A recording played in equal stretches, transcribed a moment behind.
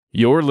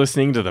You're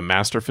listening to the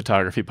Master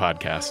Photography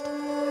Podcast.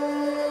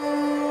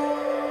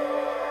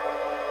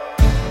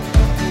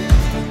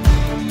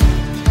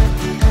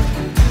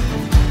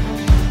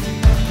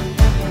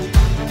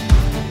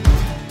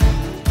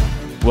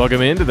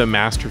 Welcome into the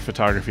Master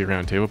Photography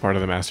Roundtable, part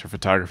of the Master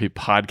Photography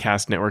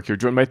Podcast Network. You're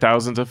joined by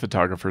thousands of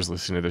photographers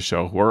listening to the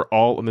show who are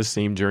all on the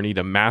same journey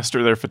to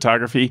master their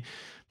photography.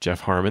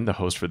 Jeff Harmon, the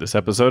host for this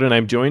episode, and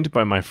I'm joined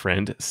by my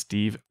friend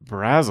Steve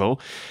Brazel.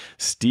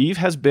 Steve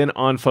has been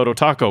on Photo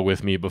Taco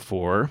with me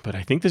before, but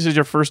I think this is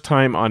your first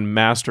time on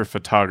Master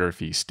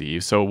Photography,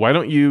 Steve. So why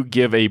don't you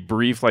give a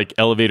brief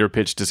elevator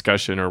pitch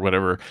discussion or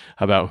whatever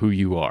about who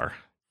you are?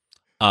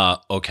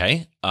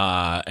 Okay.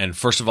 And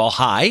first of all,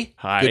 hi.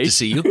 Hi. Good to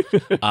see you,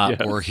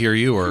 Yes. or hear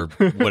you, or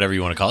whatever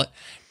you want to call it.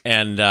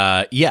 And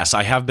yes,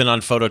 I have been on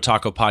Photo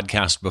Taco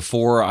Podcast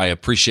before. I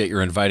appreciate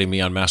your inviting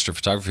me on Master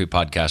Photography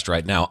Podcast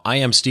right now. I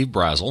am Steve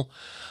Brazel.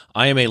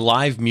 I am a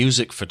live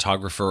music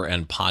photographer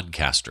and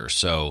podcaster.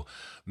 So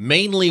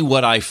mainly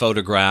what I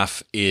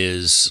photograph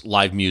is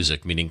live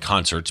music, meaning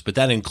concerts, but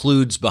that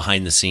includes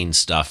behind the scenes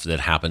stuff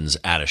that happens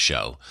at a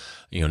show.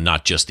 You know,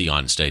 not just the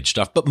onstage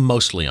stuff, but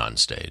mostly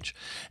onstage.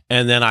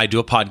 And then I do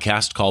a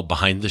podcast called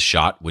Behind the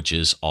Shot, which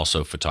is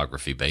also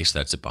photography based.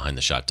 That's at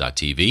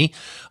behindtheshot.tv.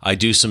 I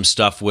do some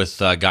stuff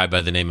with a guy by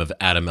the name of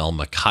Adam L.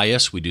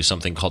 Macias. We do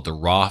something called the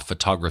Raw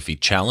Photography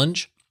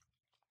Challenge.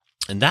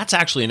 And that's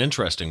actually an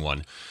interesting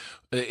one.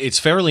 It's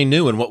fairly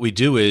new. And what we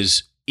do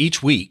is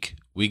each week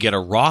we get a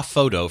raw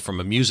photo from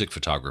a music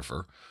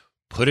photographer,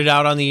 put it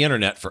out on the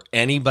internet for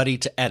anybody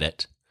to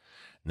edit.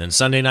 And then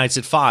Sunday nights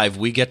at 5,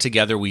 we get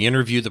together, we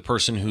interview the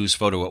person whose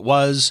photo it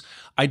was.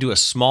 I do a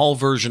small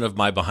version of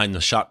my Behind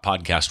the Shot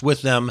podcast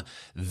with them.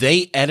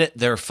 They edit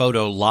their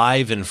photo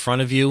live in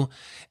front of you.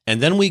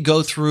 And then we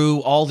go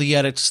through all the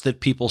edits that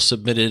people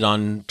submitted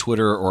on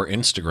Twitter or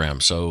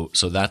Instagram.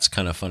 So that's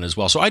kind of fun as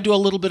well. So I do a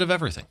little bit of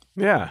everything.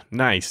 Yeah,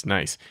 nice.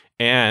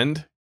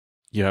 And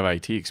you have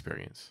IT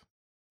experience.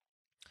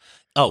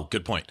 Oh,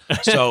 good point.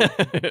 So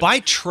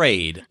by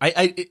trade,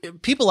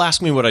 people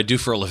ask me what I do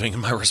for a living,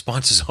 and my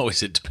response is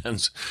always, it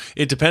depends.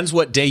 It depends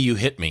what day you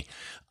hit me.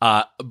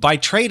 By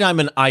trade,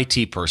 I'm an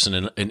IT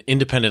person, an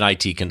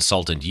independent IT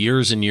consultant.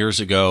 Years and years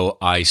ago,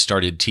 I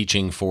started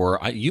teaching for,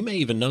 you may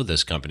even know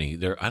this company.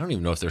 I don't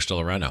even know if they're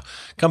still around now.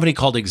 A company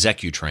called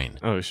ExecuTrain.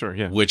 Oh, sure,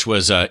 yeah. Which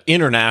was an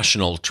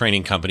international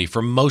training company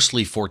for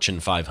mostly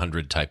Fortune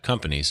 500 type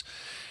companies.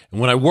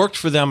 And when I worked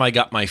for them, I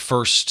got my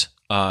first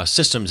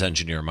systems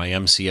engineer, my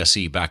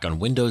MCSE, back on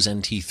Windows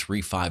NT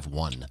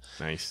 351.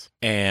 Nice.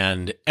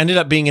 And ended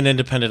up being an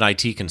independent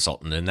IT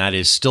consultant. And that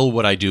is still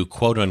what I do,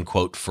 quote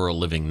unquote, for a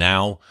living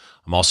now.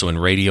 I'm also in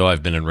radio.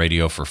 I've been in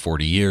radio for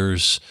 40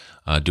 years,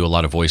 do a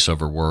lot of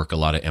voiceover work, a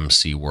lot of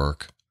MC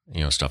work,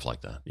 stuff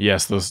like that.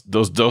 Yes, those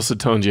dulcet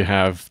tones you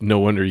have, no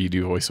wonder you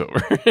do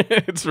voiceover.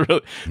 It's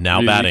really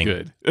batting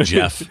good.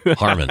 Jeff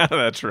Harmon.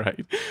 That's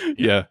right.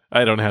 Yeah,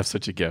 I don't have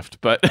such a gift,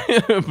 but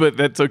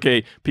that's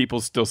okay. People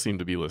still seem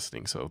to be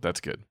listening, so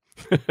that's good.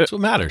 That's what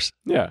matters.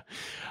 Yeah.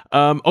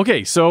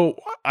 Okay, so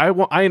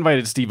I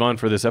invited Steve on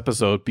for this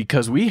episode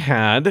because we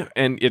had,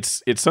 and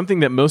it's something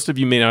that most of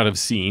you may not have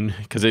seen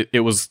because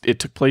it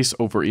took place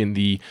over in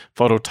the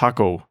Photo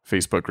Taco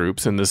Facebook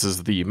groups, and this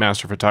is the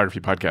Master Photography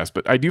Podcast.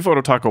 But I do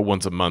Photo Taco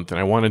once a month, and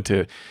I wanted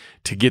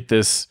to get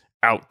this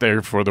out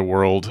there for the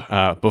world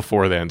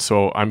before then.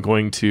 So I'm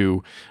going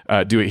to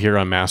do it here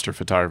on Master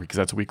Photography because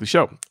that's a weekly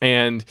show.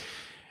 And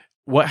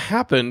what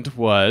happened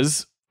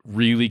was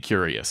really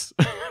curious,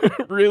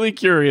 really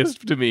curious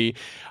to me.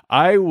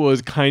 I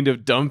was kind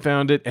of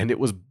dumbfounded and it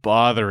was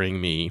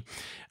bothering me.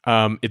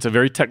 It's a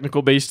very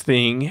technical based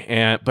thing,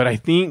 but I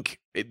think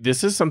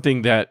this is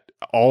something that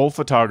all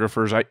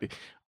photographers,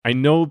 I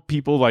know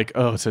people like,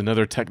 oh, it's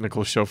another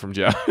technical show from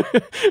Jeff,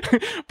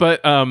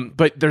 but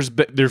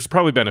there's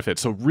probably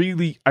benefits. So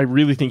I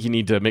really think you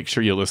need to make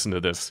sure you listen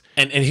to this.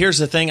 And here's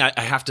the thing, I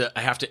have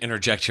to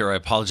interject here. I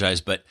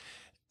apologize, but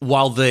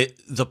while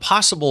the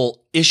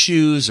possible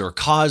issues or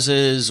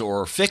causes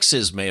or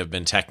fixes may have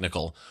been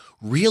technical,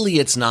 really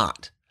it's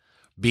not.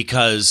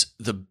 Because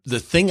the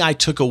thing I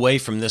took away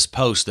from this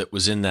post that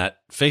was in that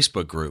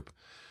Facebook group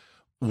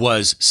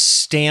was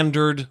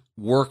standard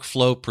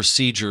workflow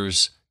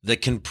procedures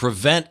that can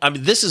prevent,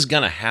 this is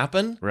going to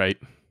happen, right?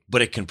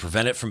 But it can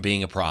prevent it from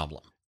being a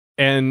problem.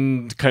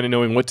 And kind of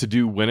knowing what to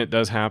do when it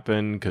does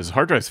happen, because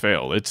hard drives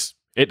fail. It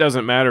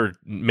doesn't matter,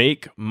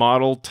 make,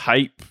 model,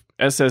 type,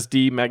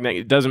 SSD,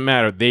 magnetic, it doesn't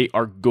matter. They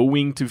are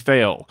going to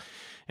fail.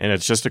 And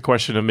it's just a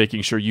question of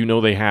making sure you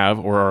know they have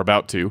or are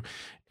about to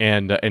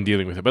and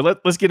dealing with it.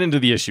 But let's get into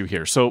the issue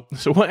here. So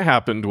what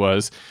happened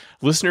was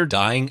listener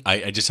dying.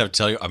 I just have to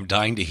tell you, I'm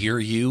dying to hear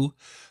you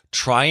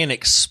try and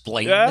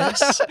explain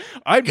this.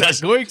 I'm not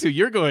going to.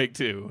 You're going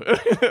to.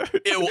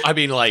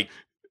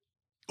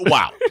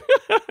 Wow.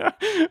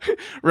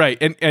 Right.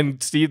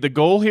 And Steve, the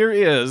goal here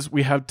is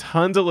we have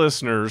tons of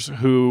listeners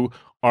who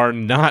are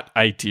not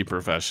IT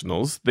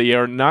professionals. They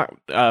are not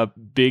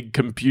big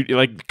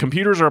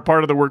computers are a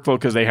part of the workflow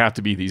because they have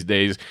to be these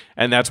days,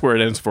 and that's where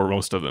it ends for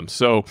most of them.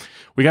 So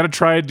we got to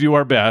try to do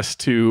our best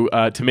to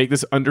make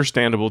this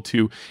understandable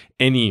to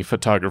any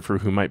photographer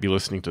who might be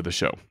listening to the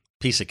show.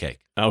 Piece of cake.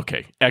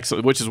 Okay,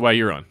 excellent. Which is why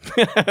you're on.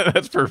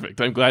 That's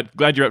perfect. I'm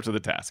glad you're up to the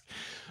task.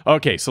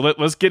 Okay, so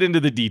let's get into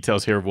the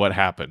details here of what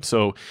happened.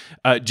 So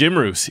Jim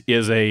Roos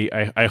is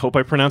I hope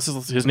I pronounce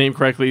his name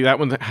correctly. That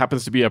one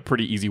happens to be a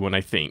pretty easy one,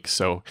 I think.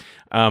 So,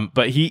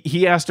 but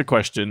he asked a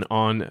question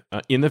on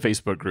in the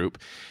Facebook group,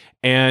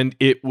 and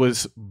it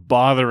was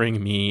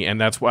bothering me, and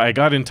that's why I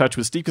got in touch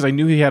with Steve, because I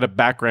knew he had a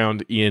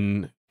background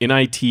in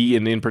IT,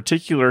 and in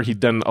particular, he'd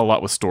done a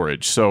lot with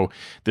storage. So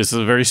this is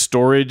a very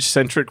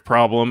storage-centric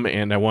problem,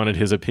 and I wanted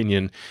his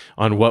opinion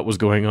on what was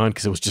going on,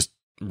 because it was just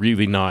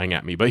really gnawing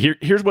at me. But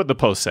here's what the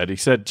post said.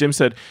 Jim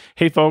said,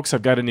 "Hey folks,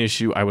 I've got an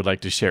issue I would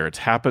like to share. It's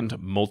happened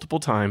multiple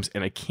times,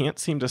 and I can't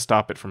seem to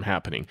stop it from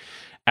happening.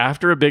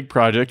 After a big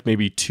project,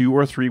 maybe 2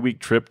 or 3 week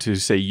trip to,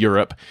 say,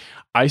 Europe,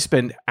 I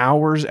spend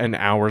hours and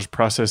hours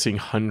processing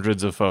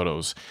hundreds of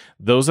photos.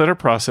 Those that are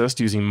processed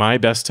using my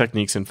best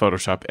techniques in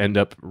Photoshop end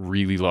up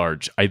really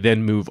large. I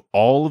then move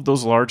all of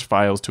those large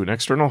files to an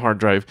external hard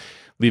drive,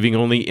 leaving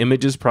only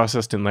images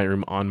processed in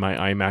Lightroom on my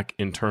iMac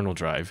internal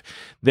drive.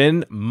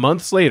 Then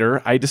months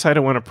later, I decide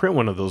I want to print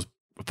one of those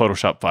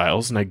Photoshop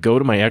files, and I go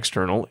to my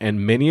external,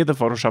 and many of the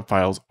Photoshop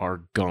files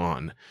are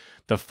gone.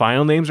 The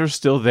file names are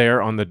still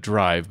there on the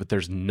drive, but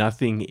there's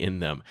nothing in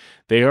them.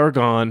 They are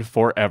gone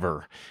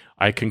forever.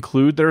 I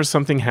conclude there is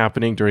something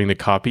happening during the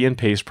copy and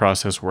paste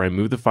process where I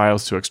move the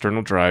files to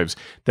external drives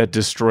that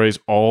destroys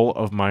all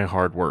of my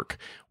hard work.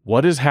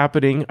 What is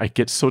happening? I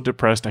get so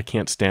depressed I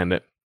can't stand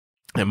it.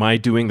 Am I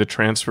doing the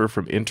transfer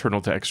from internal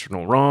to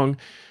external wrong?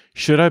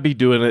 Should I be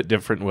doing it a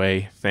different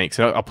way? Thanks."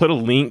 I'll put a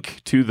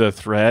link to the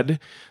thread,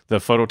 the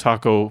Photo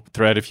Taco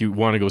thread, if you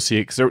want to go see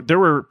it. Because there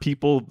were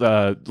people,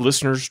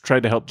 listeners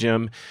tried to help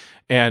Jim.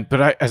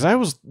 But as I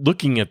was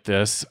looking at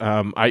this,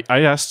 I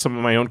asked some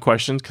of my own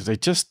questions, because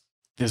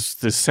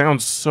this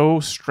sounds so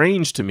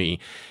strange to me.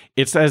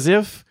 It's as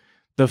if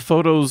the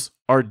photos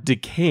are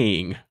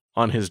decaying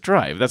on his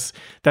drive.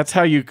 That's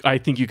how I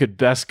think you could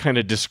best kind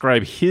of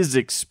describe his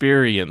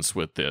experience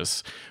with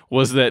this,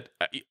 was that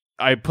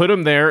I put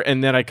them there,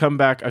 and then I come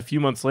back a few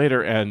months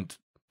later, and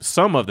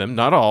some of them,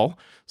 not all,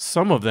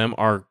 some of them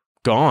are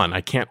gone. I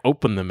can't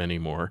open them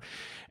anymore.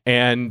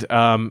 And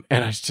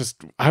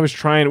I was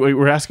trying, we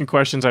were asking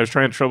questions. I was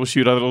trying to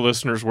troubleshoot. Other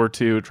listeners were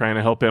too, trying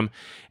to help him.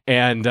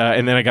 And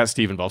then I got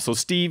Steve involved. So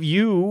Steve,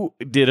 you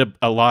did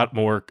a lot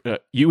more,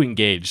 you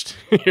engaged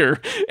here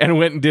and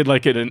went and did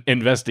like an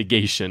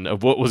investigation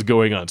of what was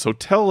going on. So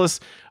tell us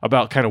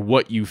about kind of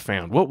what you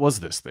found. What was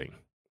this thing?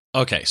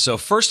 Okay. So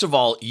first of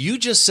all, you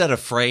just said a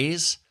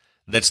phrase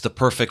that's the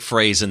perfect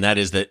phrase. And that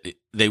is that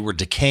they were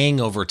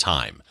decaying over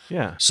time.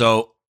 Yeah.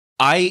 So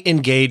I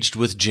engaged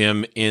with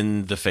Jim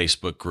in the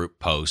Facebook group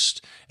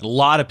post, and a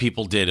lot of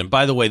people did. And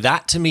by the way,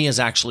 that to me is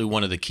actually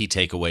one of the key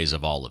takeaways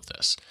of all of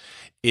this,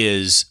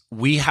 is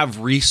we have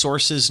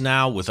resources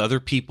now with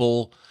other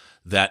people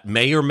that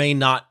may or may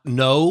not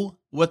know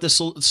what the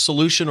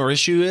solution or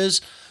issue is,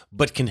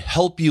 but can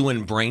help you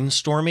in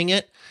brainstorming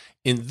it.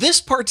 In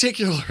this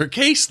particular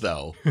case,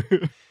 though,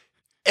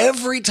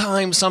 every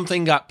time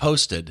something got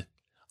posted,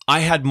 I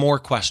had more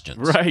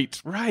questions.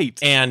 Right.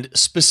 And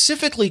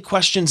specifically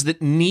questions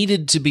that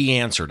needed to be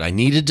answered. I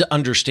needed to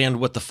understand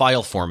what the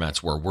file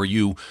formats were. Were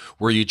you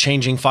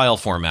changing file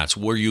formats?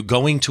 Were you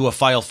going to a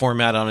file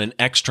format on an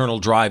external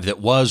drive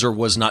that was or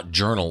was not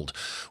journaled,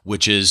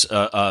 which is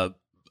a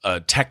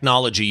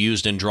technology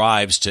used in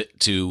drives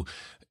to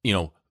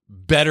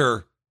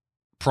better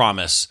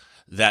promise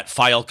that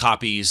file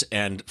copies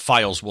and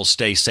files will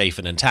stay safe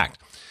and intact.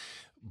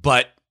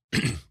 But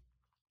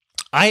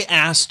I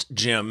asked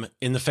Jim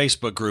in the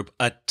Facebook group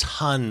a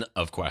ton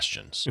of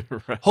questions,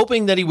 right,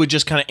 hoping that he would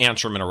just kind of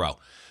answer them in a row.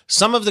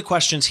 Some of the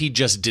questions he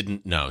just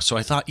didn't know. So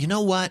I thought, you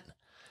know what?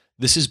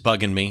 This is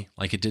bugging me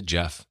like it did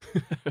Jeff.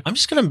 I'm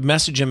just going to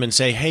message him and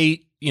say,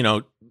 hey,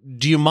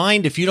 do you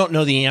mind if you don't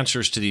know the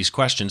answers to these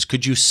questions?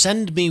 Could you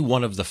send me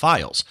one of the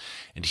files?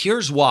 And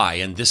here's why,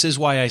 and this is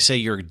why I say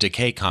your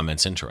decay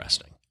comment's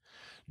interesting.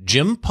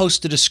 Jim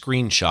posted a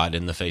screenshot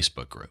in the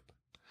Facebook group.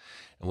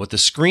 And what the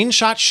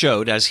screenshot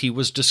showed, as he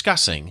was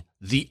discussing,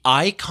 the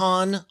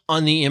icon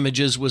on the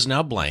images was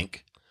now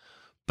blank,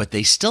 but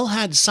they still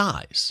had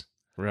size.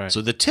 Right.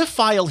 So the TIFF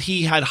file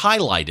he had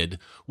highlighted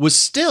was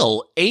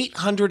still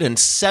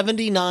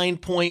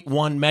 879.1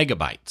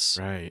 megabytes.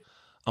 Right.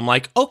 I'm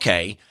like,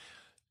 okay,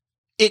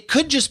 it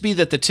could just be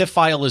that the TIFF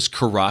file is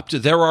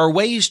corrupt. There are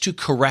ways to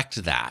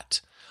correct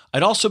that.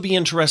 I'd also be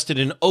interested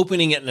in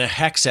opening it in a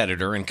hex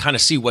editor and kind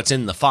of see what's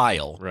in the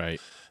file. Right.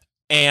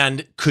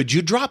 And could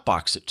you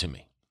Dropbox it to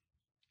me?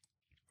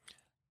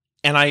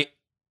 And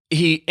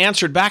he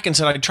answered back and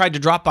said, I tried to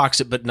Dropbox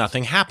it, but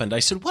nothing happened. I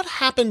said, what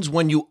happens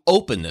when you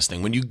open this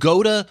thing? When you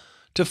go to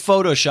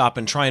Photoshop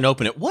and try and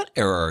open it, what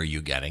error are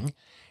you getting?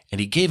 And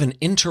he gave an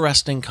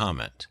interesting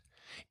comment.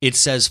 It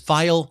says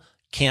file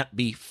can't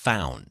be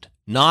found,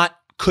 not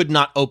could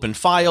not open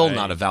file, Right,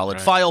 not a valid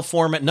right. file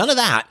format, none of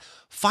that.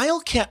 File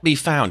can't be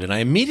found. And I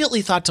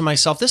immediately thought to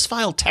myself, this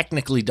file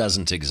technically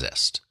doesn't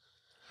exist.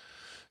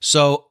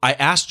 So I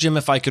asked Jim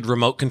if I could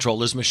remote control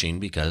his machine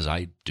because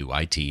I do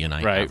IT and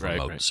I have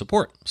remote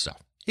support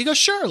stuff. He goes,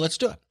 sure, let's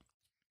do it.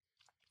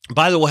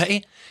 By the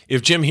way,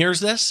 if Jim hears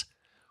this,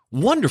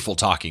 wonderful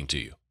talking to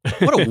you.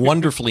 What a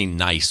wonderfully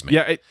nice man.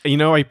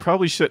 Yeah, I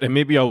probably should, and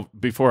maybe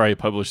before I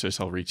publish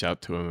this, I'll reach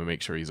out to him and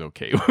make sure he's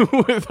okay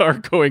with our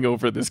going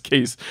over this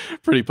case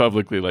pretty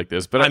publicly like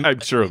this. But I'm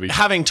sure he'll be.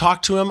 Having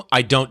talked to him,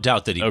 I don't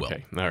doubt that he will All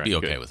right, be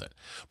okay good. with it.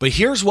 But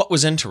here's what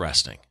was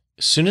interesting.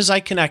 As soon as I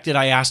connected,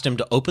 I asked him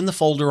to open the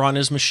folder on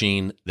his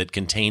machine that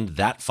contained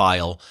that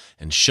file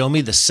and show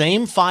me the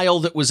same file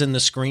that was in the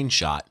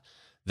screenshot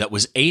that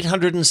was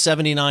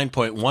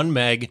 879.1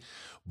 meg,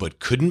 but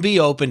couldn't be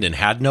opened and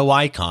had no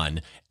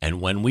icon. And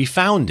when we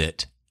found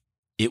it,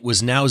 it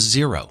was now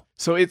 0.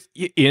 So it's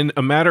in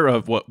a matter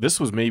of this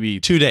was maybe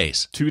 2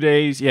 days. 2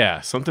 days,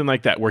 yeah, something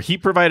like that, where he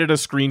provided a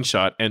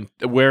screenshot and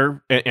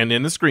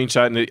in the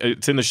screenshot, and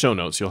it's in the show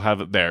notes, you'll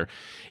have it there.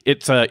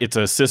 It's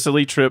a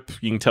Sicily trip.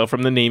 You can tell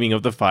from the naming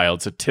of the file.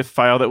 It's a TIFF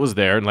file that was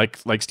there, and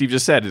like Steve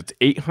just said, it's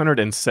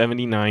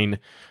 879.1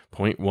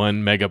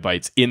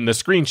 megabytes in the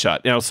screenshot.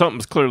 Now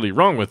something's clearly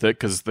wrong with it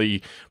because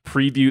the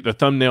preview, the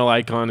thumbnail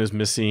icon is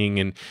missing,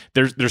 and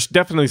there's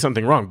definitely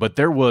something wrong. But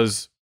there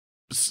was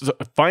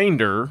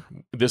Finder.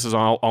 This is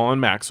all on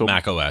Mac, so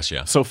Mac OS,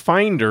 yeah. So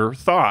Finder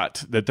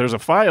thought that there's a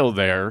file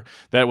there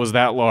that was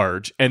that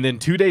large, and then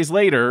 2 days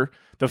later,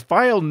 the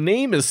file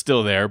name is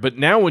still there, but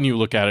now when you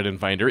look at it in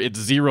Finder, it's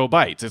 0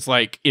 bytes. It's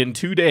like in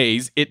 2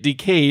 days, it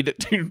decayed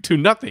to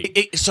nothing.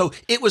 So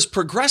it was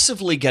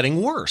progressively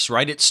getting worse,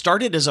 right? It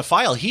started as a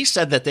file. He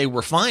said that they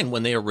were fine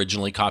when they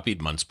originally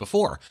copied months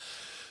before.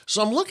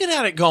 So I'm looking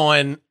at it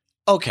going,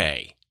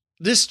 okay,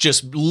 this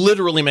just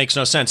literally makes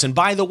no sense. And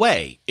by the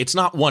way, it's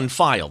not one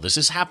file. This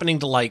is happening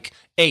to like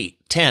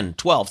 8, 10,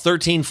 12,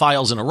 13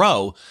 files in a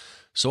row.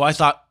 So I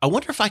thought, I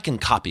wonder if I can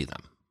copy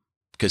them.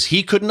 Because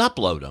he couldn't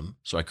upload them.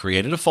 So I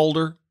created a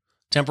folder,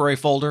 temporary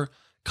folder,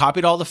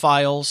 copied all the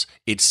files.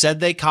 It said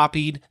they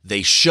copied.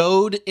 They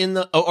showed in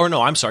the, or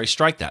no, I'm sorry,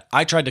 strike that.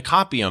 I tried to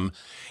copy them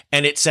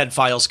and it said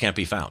files can't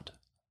be found.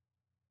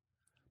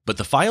 But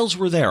the files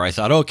were there. I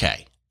thought,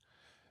 okay,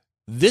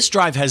 this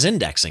drive has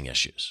indexing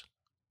issues.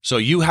 So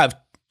you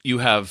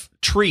have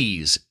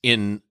trees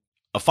in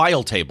a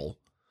file table,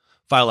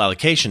 file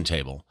allocation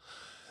table,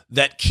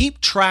 that keep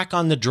track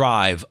on the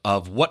drive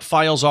of what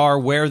files are,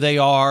 where they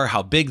are,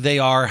 how big they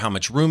are, how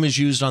much room is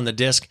used on the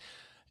disk.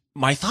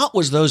 My thought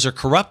was those are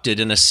corrupted,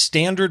 and a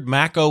standard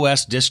Mac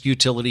OS disk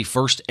utility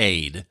first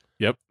aid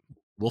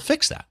will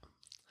fix that.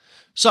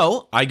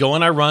 So I go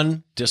and I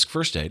run disk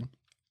first aid.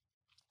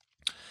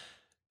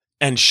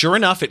 And sure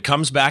enough, it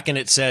comes back and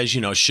it says,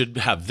 should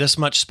have this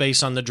much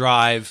space on the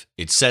drive.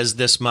 It says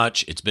this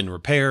much. It's been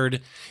repaired.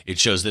 It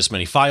shows this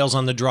many files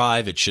on the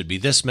drive. It should be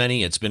this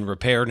many. It's been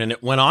repaired. And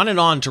it went on and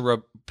on to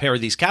repair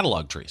these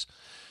catalog trees.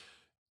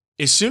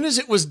 As soon as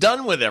it was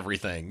done with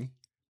everything,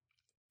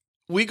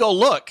 we go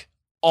look.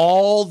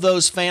 All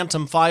those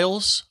phantom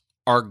files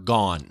are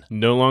gone.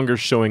 No longer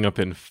showing up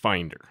in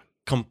Finder.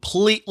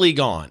 Completely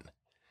gone.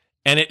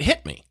 And it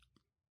hit me.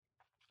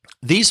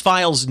 These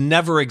files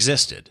never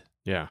existed.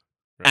 Yeah.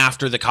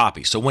 After the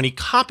copy. So when he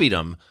copied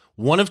them,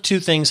 one of two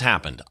things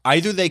happened.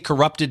 Either they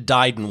corrupted,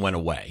 died, and went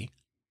away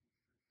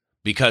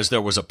because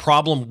there was a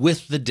problem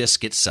with the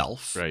disk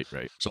itself. Right.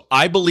 So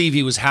I believe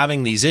he was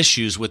having these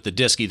issues with the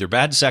disk, either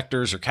bad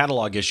sectors or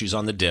catalog issues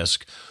on the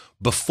disk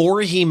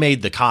before he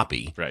made the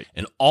copy. Right.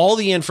 And all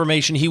the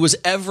information he was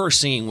ever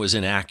seeing was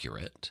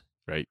inaccurate.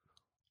 Right.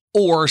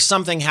 Or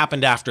something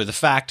happened after the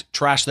fact,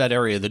 trashed that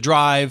area of the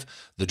drive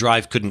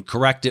couldn't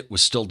correct it,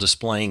 was still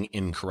displaying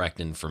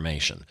incorrect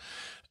information.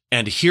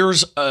 And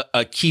here's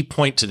a key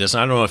point to this. I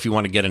don't know if you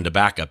want to get into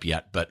backup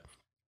yet, but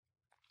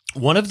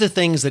one of the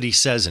things that he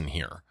says in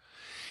here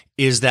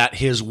is that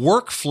his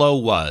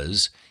workflow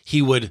was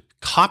he would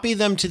copy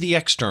them to the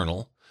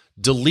external,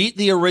 delete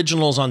the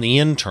originals on the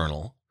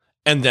internal,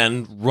 and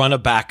then run a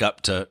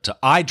backup to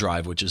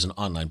iDrive, which is an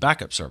online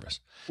backup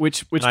service.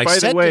 Which by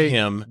the way,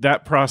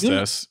 that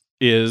process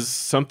is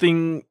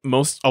something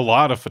a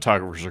lot of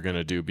photographers are going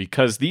to do,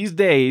 because these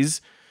days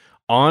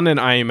on an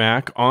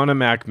iMac, on a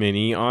Mac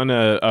Mini, on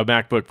a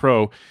MacBook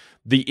Pro,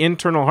 the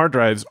internal hard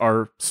drives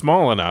are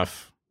small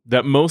enough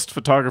that most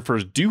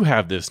photographers do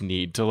have this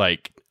need to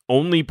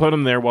only put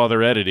them there while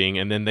they're editing,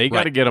 and then they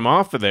got to get them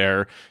off of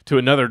there to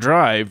another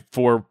drive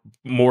for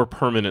more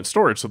permanent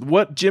storage. So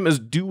what Jim is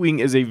doing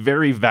is a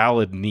very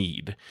valid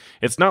need.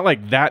 It's not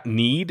like that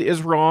need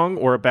is wrong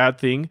or a bad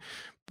thing,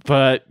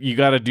 but you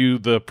got to do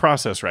the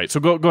process right. So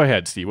go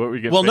ahead, Steve. What were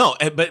you going to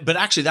say? No, but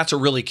actually that's a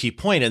really key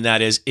point, and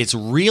that is it's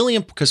really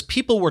because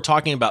people were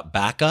talking about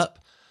backup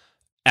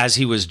as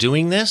he was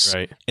doing this,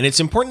 right? And it's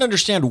important to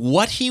understand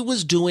what he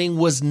was doing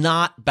was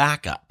not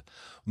backup.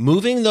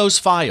 Moving those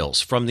files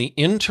from the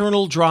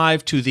internal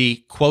drive to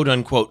the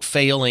quote-unquote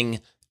failing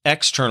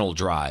external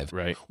drive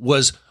right.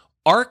 was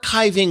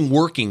archiving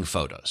working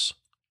photos.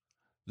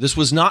 This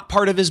was not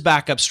part of his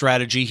backup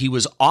strategy. He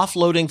was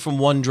offloading from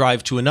one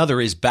drive to another.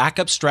 His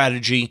backup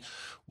strategy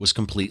was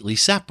completely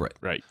separate.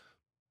 Right.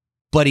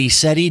 But he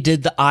said he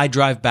did the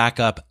iDrive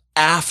backup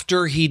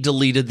after he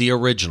deleted the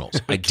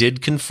originals. I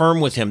did confirm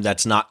with him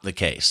that's not the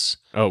case.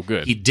 Oh,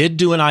 good. He did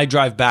do an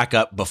iDrive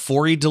backup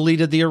before he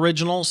deleted the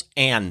originals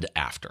and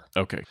after.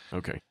 Okay.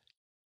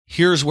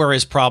 Here's where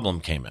his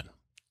problem came in.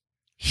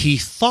 He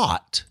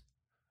thought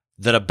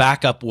that a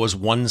backup was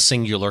one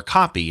singular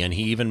copy, and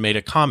he even made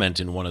a comment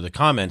in one of the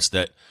comments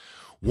that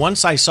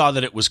once I saw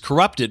that it was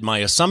corrupted, my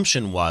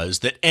assumption was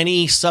that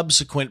any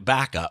subsequent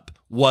backup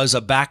was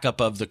a backup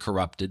of the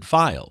corrupted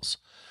files.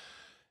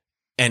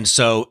 And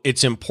so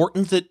it's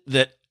important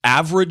that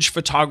average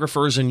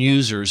photographers and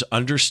users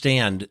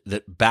understand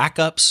that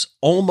backups,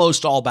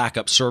 almost all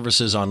backup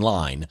services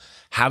online,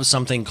 have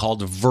something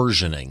called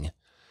versioning.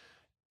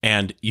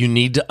 And you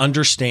need to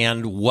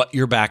understand what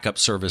your backup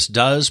service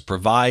does,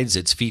 provides,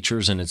 its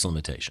features, and its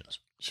limitations.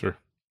 Sure.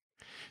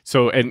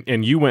 So,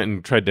 and you went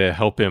and tried to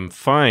help him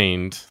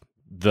find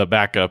the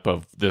backup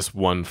of this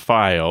one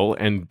file.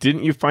 And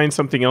didn't you find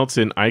something else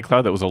in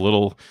iCloud that was a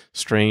little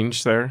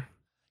strange there?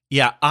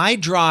 Yeah,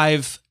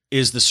 iDrive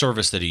is the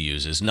service that he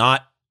uses,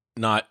 not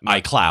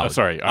iCloud. Oh,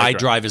 sorry,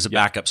 iDrive is a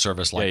backup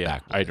service like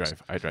Backblaze.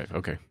 iDrive.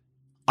 Okay.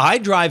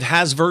 iDrive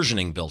has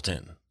versioning built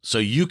in. So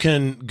you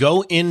can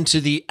go into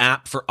the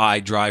app for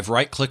iDrive,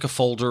 right-click a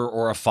folder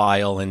or a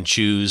file and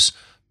choose,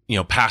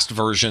 past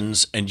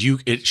versions, and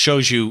it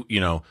shows you,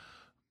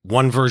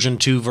 1 version,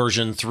 2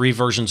 version, 3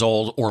 versions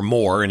old or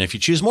more. And if you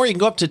choose more, you can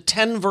go up to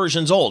 10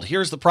 versions old.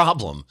 Here's the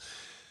problem.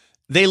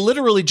 They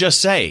literally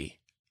just say,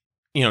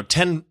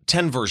 10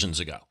 versions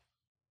ago.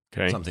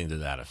 Okay. Something to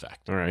that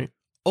effect. All right.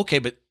 Okay,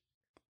 but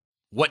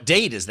what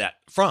date is that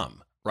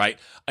from? Right?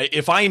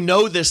 If I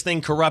know this thing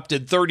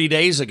corrupted 30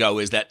 days ago,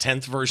 is that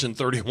 10th version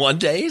 31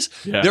 days?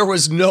 Yeah. There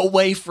was no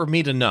way for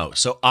me to know.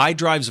 So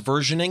iDrive's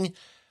versioning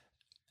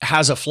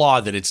has a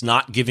flaw that it's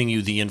not giving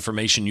you the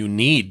information you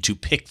need to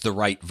pick the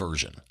right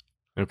version.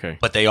 Okay.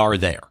 But they are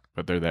there.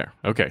 But they're there.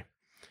 Okay.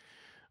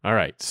 All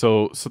right.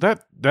 So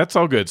that's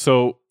all good.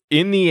 So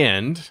in the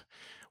end,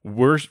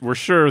 we're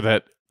sure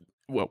that,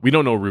 well, we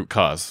don't know root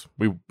cause.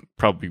 We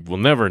probably will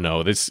never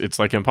know. It's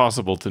like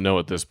impossible to know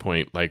at this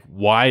point. Like,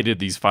 why did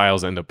these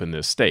files end up in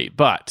this state?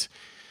 But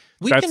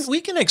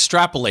we can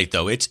extrapolate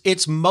though.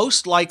 It's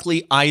most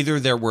likely either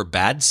there were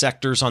bad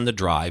sectors on the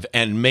drive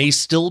and may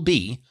still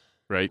be,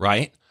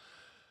 right?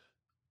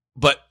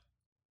 But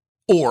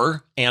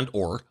or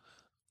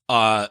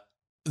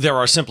there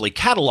are simply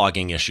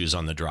cataloging issues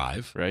on the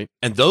drive, right?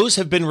 And those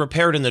have been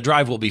repaired and the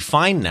drive will be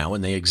fine now,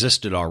 and they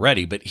existed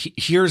already. But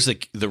here's the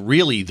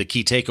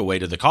key takeaway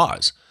to the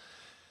cause.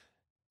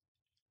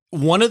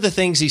 One of the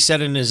things he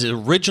said in his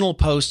original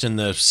post in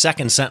the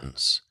second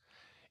sentence,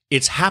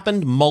 it's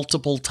happened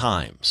multiple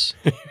times.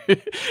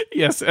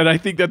 Yes, and I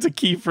think that's a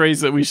key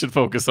phrase that we should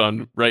focus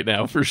on right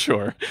now for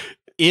sure.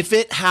 If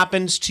it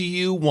happens to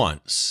you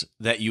once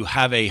that you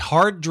have a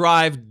hard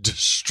drive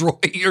destroy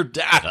your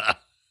data,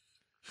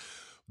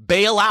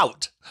 bail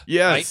out.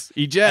 Yes,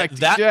 right? eject. At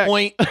that eject.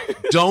 point,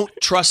 don't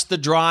trust the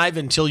drive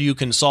until you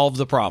can solve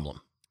the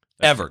problem.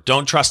 Ever.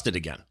 Don't trust it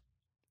again.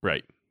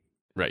 Right.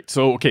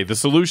 So, okay, the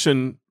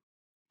solution,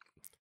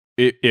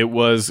 it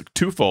was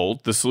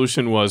twofold. The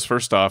solution was,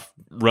 first off,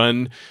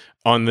 run,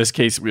 on this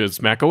case,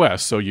 it's Mac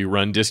OS. So you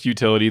run disk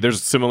utility.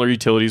 There's similar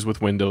utilities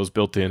with Windows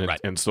built in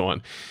and so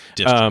on.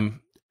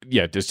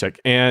 Disk check.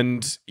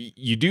 And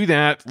you do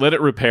that, let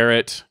it repair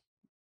it.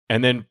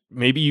 And then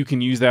maybe you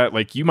can use that,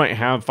 like you might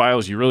have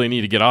files you really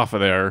need to get off of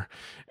there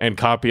and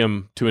copy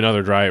them to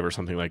another drive or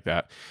something like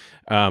that.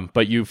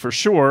 But you for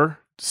sure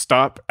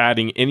stop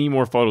adding any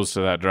more photos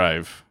to that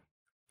drive.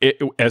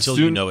 Until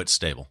you know it's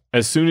stable.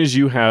 As soon as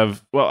you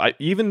have,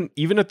 even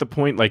at the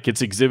point like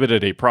it's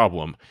exhibited a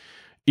problem,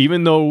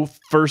 even though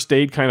First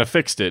Aid kind of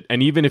fixed it,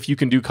 and even if you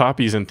can do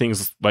copies and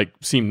things like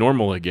seem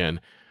normal again,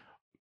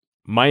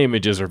 my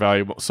images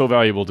are so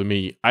valuable to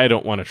me, I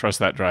don't want to trust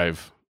that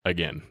drive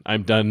again.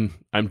 I'm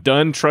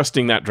done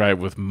trusting that drive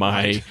with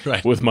my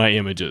with my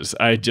images.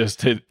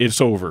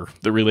 It's over.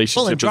 The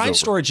relationship. Well, and drive is over.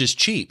 storage is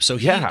cheap. So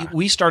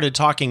we started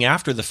talking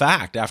after the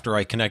fact, after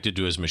I connected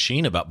to his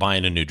machine about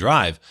buying a new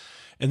drive.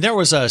 And there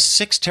was a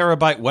 6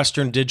 terabyte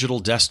Western Digital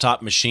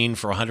desktop machine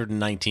for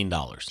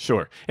 $119.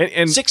 Sure.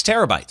 And 6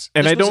 terabytes.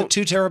 And this was a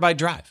 2 terabyte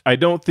drive. I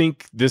don't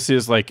think this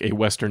is like a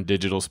Western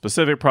Digital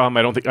specific problem.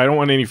 I don't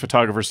want any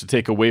photographers to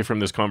take away from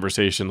this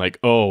conversation like,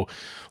 oh,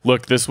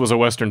 look, this was a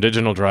Western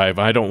Digital drive.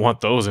 I don't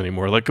want those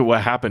anymore. Look at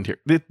what happened here.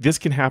 This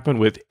can happen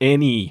with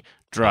any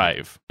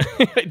drive.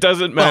 It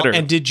doesn't matter. Well,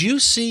 and did you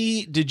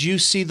see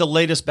the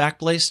latest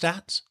Backblaze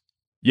stats?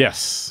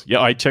 Yes. Yeah,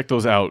 I check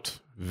those out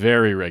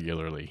very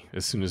regularly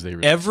as soon as they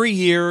release. Every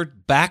year,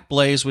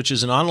 Backblaze, which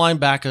is an online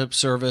backup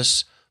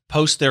service,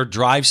 posts their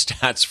drive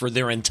stats for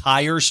their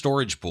entire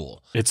storage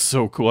pool. It's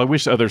so cool. I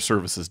wish other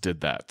services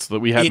did that so that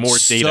we had more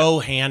data. It's so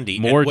handy.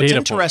 More what's data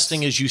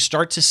interesting points. is you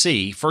start to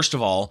see, first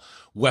of all,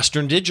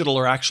 Western Digital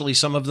are actually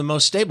some of the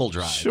most stable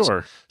drives.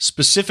 Sure.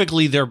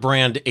 Specifically their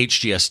brand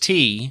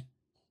HGST,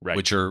 right,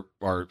 which are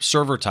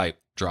server type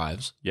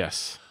drives.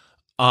 Yes.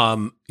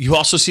 You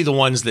also see the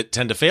ones that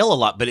tend to fail a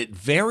lot, but it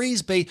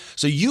varies.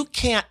 So you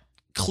can't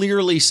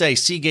clearly say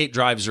Seagate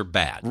drives are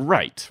bad.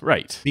 Right.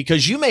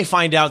 Because you may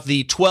find out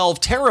the 12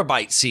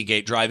 terabyte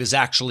Seagate drive is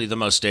actually the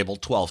most stable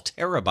 12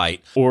 terabyte,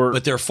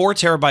 but their 4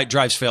 terabyte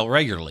drives fail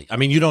regularly. I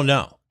mean, you don't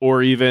know.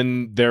 Or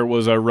even there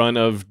was a run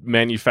of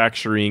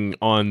manufacturing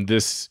on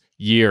this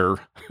year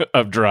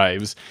of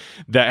drives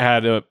that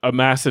had a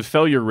massive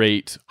failure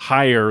rate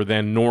higher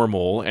than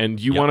normal, and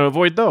you want to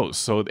avoid those.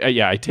 So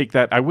I take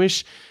that. I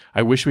wish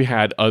we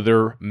had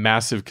other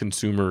massive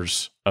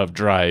consumers of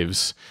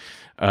drives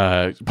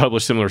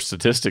publish similar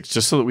statistics,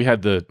 just so that we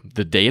had the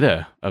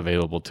data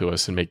available to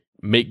us and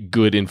make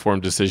good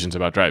informed decisions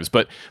about drives.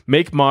 But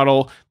make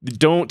model,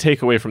 don't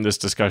take away from this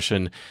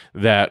discussion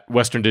that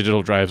Western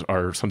Digital drives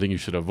are something you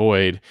should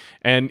avoid.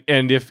 And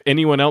if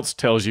anyone else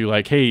tells you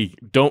like, hey,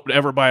 don't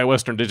ever buy a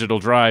Western Digital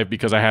drive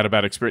because I had a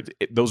bad experience,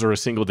 those are a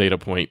single data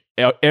point.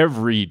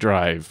 Every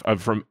drive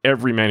from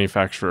every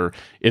manufacturer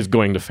is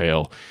going to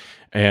fail.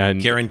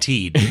 And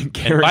guaranteed.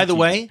 And by the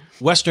way,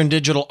 Western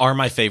Digital are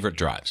my favorite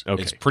drives.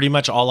 Okay. It's pretty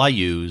much all I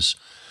use.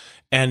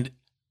 And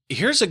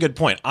here's a good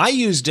point. I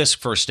use Disk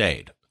First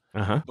Aid.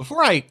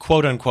 Before I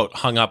quote unquote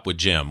hung up with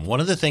Jim, one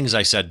of the things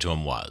I said to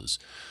him was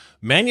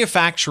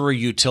manufacturer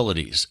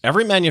utilities.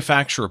 Every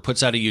manufacturer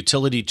puts out a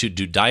utility to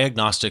do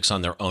diagnostics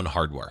on their own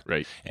hardware.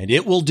 Right. And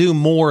it will do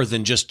more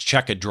than just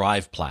check a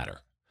drive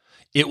platter.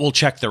 It will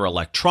check their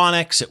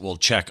electronics. It will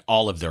check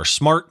all of their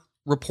smart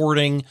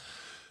reporting.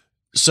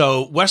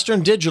 So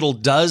Western Digital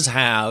does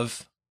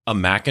have a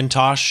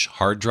Macintosh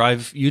hard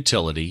drive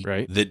utility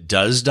that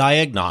does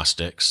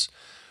diagnostics.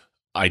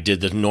 I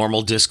did the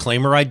normal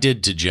disclaimer I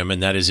did to Jim,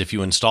 and that is if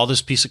you install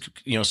this piece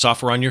of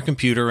software on your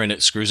computer and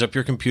it screws up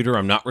your computer,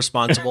 I'm not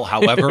responsible.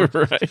 However,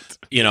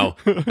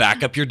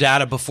 back up your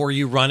data before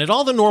you run it,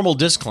 all the normal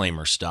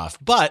disclaimer stuff.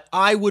 But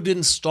I would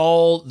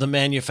install the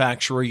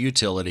manufacturer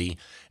utility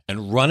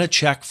and run a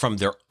check from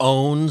their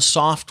own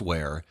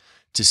software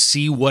to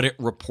see what it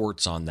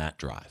reports on that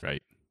drive.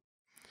 Right.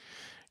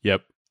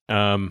 Yep.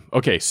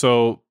 Okay.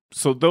 So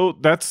though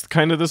that's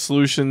kind of the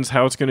solutions,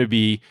 how it's going to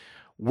be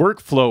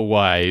workflow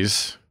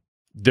wise,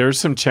 there's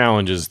some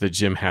challenges that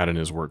Jim had in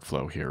his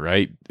workflow here,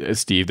 right?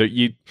 Steve, that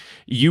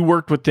you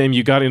worked with him,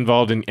 you got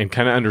involved and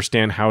kind of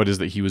understand how it is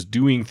that he was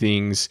doing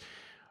things.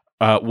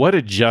 What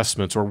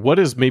adjustments, or what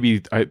is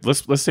maybe,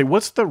 let's say,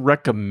 what's the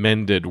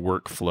recommended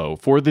workflow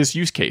for this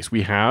use case?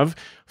 We have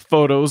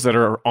photos that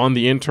are on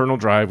the internal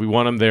drive. We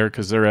want them there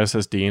because they're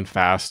SSD and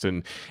fast,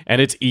 and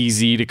it's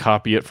easy to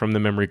copy it from the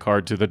memory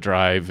card to the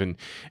drive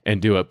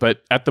and do it.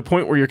 But at the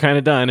point where you're kind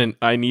of done, and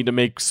I need to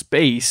make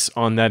space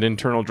on that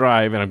internal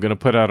drive, and I'm going to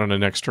put out on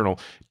an external,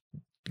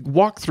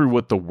 walk through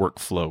what the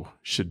workflow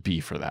should be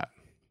for that.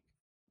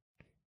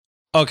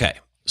 Okay,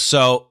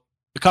 so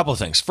a couple of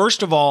things.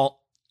 First of all,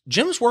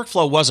 Jim's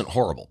workflow wasn't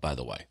horrible, by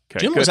the way.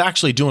 Okay, Jim was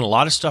actually doing a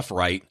lot of stuff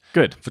right.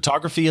 Good.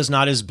 Photography is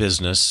not his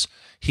business.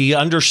 He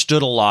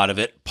understood a lot of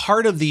it.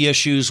 Part of the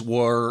issues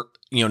were,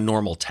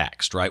 normal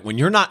text, right? When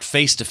you're not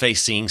face-to-face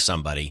seeing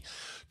somebody,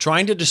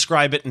 trying to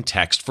describe it in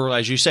text for,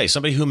 as you say,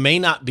 somebody who may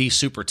not be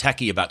super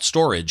techie about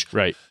storage.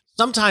 Right.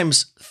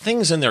 Sometimes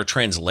things in their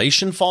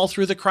translation fall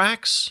through the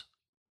cracks,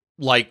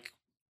 like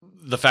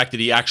the fact that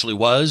he actually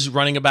was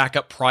running a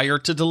backup prior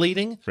to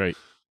deleting. Right.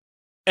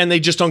 And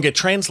they just don't get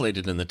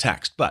translated in the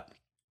text. But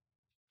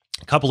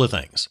a couple of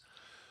things.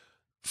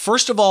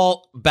 First of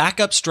all,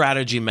 backup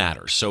strategy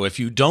matters. So if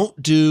you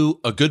don't do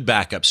a good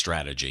backup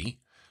strategy,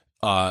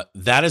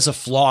 that is a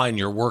flaw in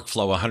your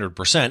workflow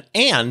 100%.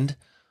 And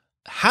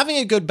having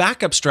a good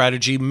backup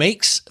strategy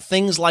makes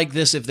things like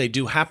this, if they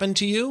do happen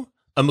to you,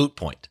 a moot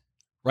point,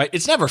 right?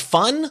 It's never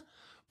fun,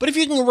 but if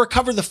you can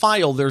recover the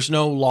file, there's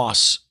no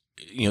loss,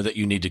 that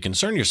you need to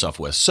concern yourself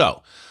with.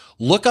 So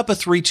look up a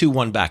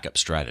 3-2-1 backup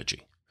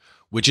strategy,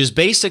 which is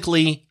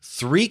basically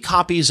 3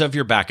 copies of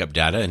your backup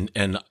data.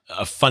 And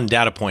a fun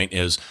data point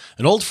is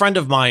an old friend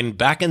of mine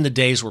back in the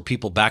days where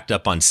people backed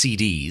up on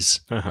CDs,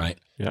 right?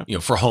 Yeah.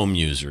 For home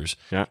users.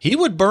 Yeah. He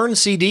would burn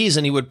CDs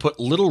and he would put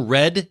little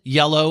red,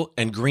 yellow,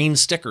 and green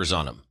stickers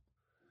on them.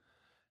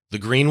 The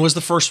green was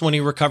the first one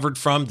he recovered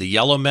from. The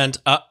yellow meant,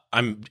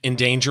 I'm in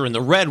danger. And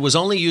the red was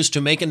only used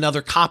to make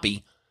another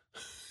copy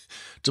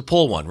to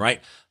pull one,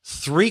 right?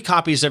 3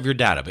 copies of your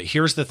data. But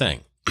here's the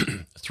thing.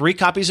 3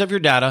 copies of your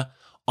data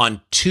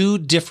on 2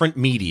 different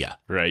media.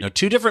 Right. Now,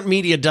 2 different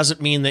media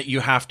doesn't mean that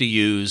you have to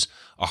use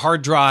a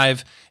hard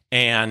drive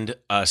and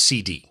a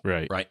CD.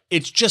 Right. Right.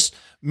 It's just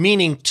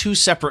meaning 2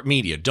 separate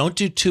media. Don't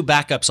do 2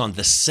 backups on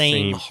the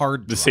same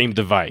hard drive. The same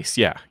device.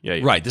 Yeah.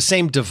 Right. The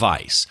same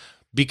device.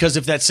 Because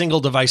if that single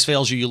device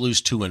fails you, you lose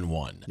 2 in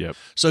 1. Yep.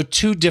 So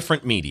 2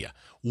 different media.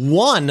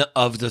 One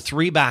of the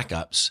 3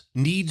 backups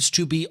needs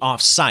to be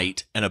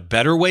off-site. And a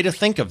better way to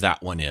think of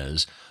that one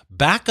is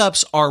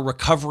backups are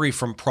recovery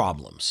from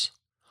problems.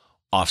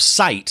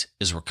 Off-site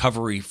is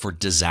recovery for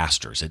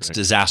disasters. It's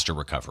disaster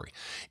recovery.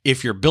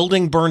 If your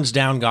building burns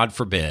down, God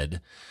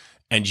forbid,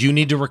 and you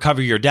need to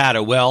recover your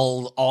data,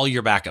 well, all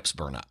your backups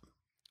burn up.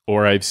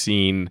 or I've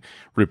seen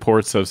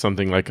reports of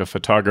something like a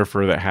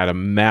photographer that had a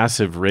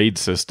massive RAID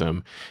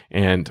system,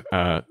 and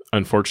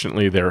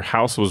unfortunately their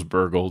house was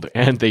burgled,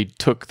 and they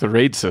took the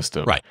RAID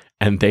system. Right.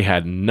 And they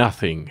had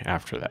nothing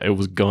after that. It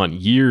was gone.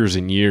 Years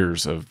and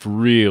years of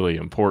really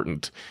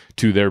important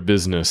to their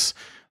business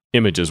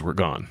images were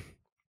gone.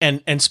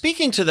 And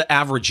speaking to the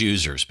average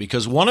users,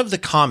 because one of the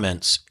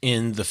comments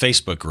in the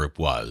Facebook group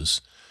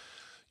was,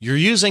 you're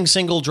using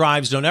single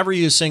drives, don't ever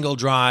use single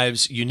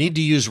drives, you need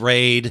to use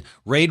RAID,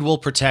 RAID will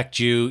protect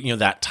you, you know,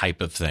 that type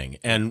of thing.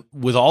 And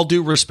with all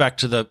due respect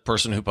to the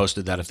person who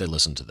posted that, if they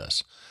listen to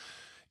this,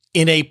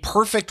 in a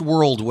perfect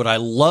world, would I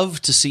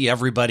love to see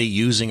everybody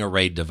using a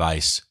RAID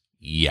device?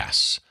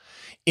 Yes.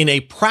 In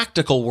a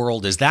practical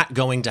world, is that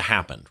going to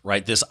happen,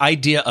 right? This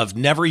idea of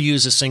never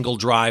use a single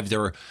drive,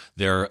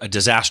 they're a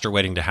disaster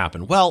waiting to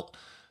happen. Well,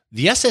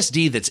 the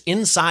SSD that's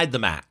inside the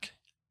Mac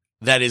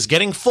that is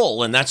getting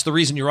full, and that's the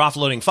reason you're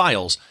offloading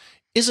files,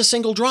 is a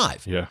single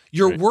drive. Yeah,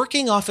 you're right.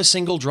 working off a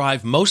single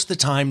drive most of the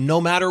time, no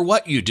matter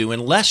what you do,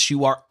 unless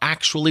you are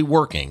actually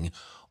working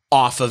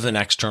off of an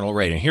external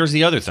RAID. And here's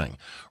the other thing.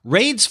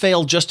 RAIDs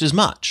fail just as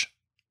much.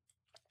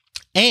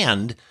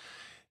 And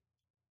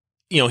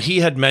you know, he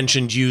had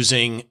mentioned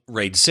using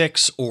RAID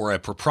 6 or a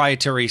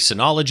proprietary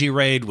Synology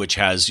RAID, which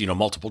has, you know,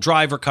 multiple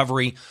drive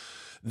recovery.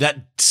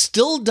 That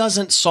still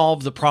doesn't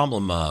solve the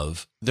problem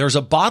of there's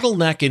a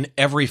bottleneck in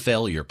every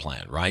failure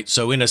plan, right?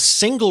 So in a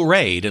single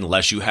RAID,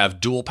 unless you have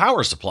dual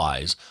power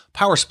supplies,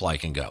 power supply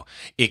can go.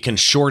 It can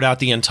short out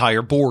the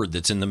entire board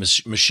that's in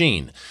the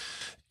machine.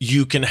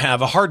 You can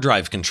have a hard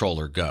drive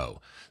controller go.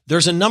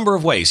 There's a number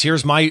of ways.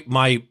 Here's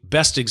my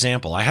best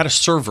example. I had a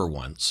server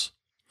once.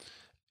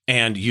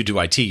 And you do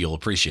IT, you'll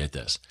appreciate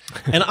this.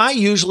 And I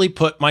usually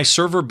put my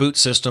server boot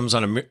systems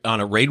on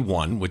a RAID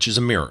 1, which is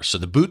a mirror. So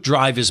the boot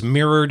drive is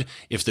mirrored.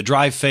 If the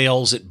drive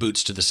fails, it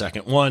boots to the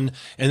second one.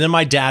 And then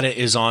my data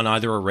is on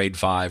either a RAID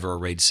 5 or a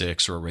RAID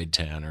 6 or a RAID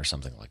 10 or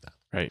something like that.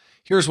 Right.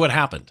 Here's what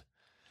happened.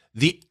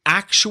 The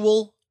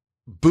actual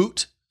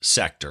boot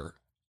sector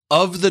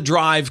of the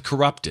drive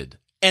corrupted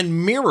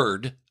and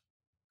mirrored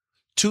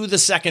to the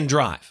second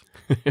drive.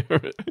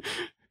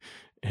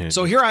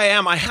 So here I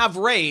am, I have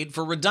RAID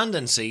for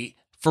redundancy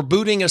for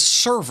booting a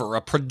server,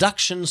 a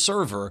production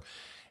server,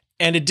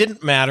 and it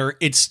didn't matter.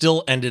 It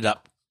still ended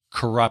up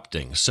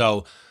corrupting.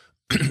 So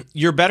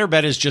your better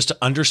bet is just to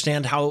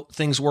understand how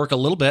things work a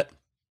little bit.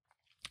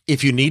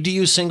 If you need to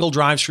use single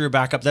drives for your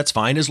backup, that's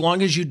fine, as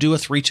long as you do a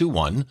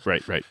 3-2-1.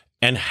 Right.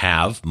 And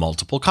have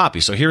multiple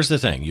copies. So here's the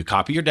thing. You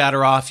copy your data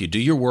off, you do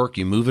your work,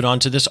 you move it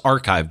onto this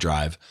archive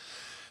drive.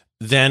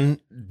 Then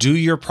do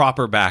your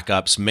proper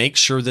backups. Make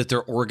sure that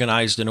they're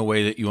organized in a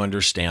way that you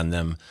understand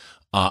them.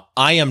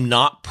 I am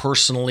not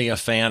personally a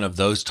fan of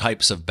those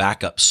types of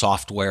backup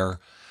software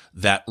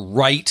that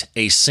write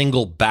a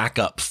single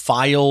backup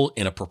file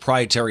in a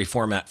proprietary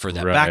format for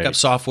that backup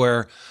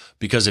software,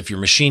 because if your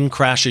machine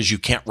crashes, you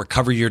can't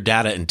recover your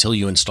data until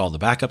you install the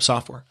backup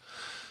software.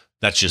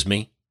 That's just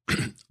me.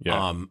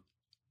 Yeah.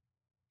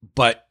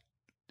 But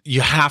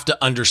you have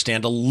to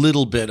understand a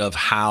little bit of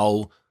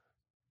how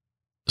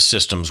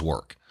systems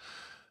work.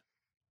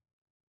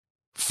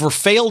 For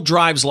failed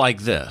drives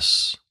like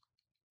this,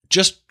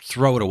 just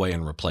throw it away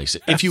and replace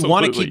it. If you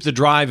want to keep the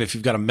drive, if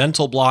you've got a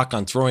mental block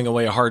on throwing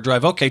away a hard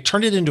drive, okay,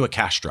 turn it into a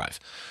cache drive.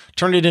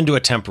 Turn it into a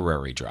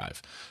temporary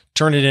drive.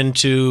 Turn it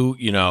into,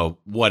 you know,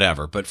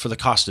 whatever. But for the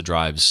cost of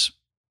drives,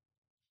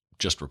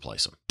 just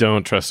replace them.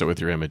 Don't trust it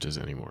with your images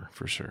anymore,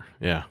 for sure.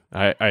 Yeah,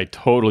 I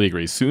totally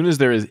agree. As soon as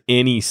there is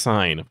any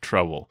sign of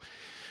trouble,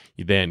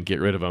 you then get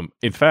rid of them.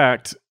 In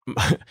fact,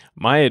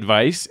 my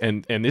advice,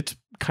 and it's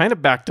kind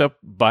of backed up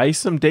by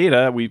some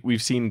data,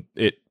 we've seen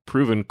it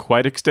proven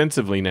quite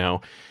extensively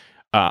now.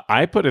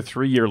 I put a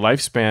 3-year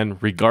lifespan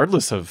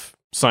regardless of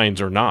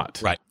signs or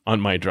not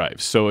on my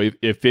drive. So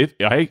if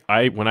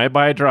when I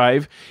buy a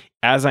drive,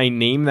 as I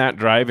name that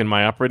drive in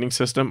my operating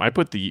system, I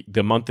put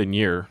the month and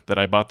year that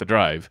I bought the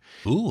drive.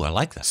 Ooh, I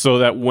like that. So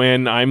that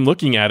when I'm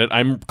looking at it,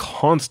 I'm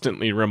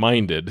constantly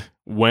reminded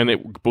when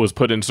it was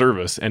put in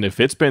service. And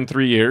if it's been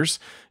 3 years,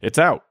 it's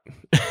out.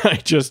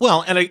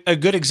 And a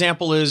good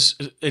example is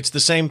it's the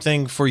same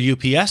thing for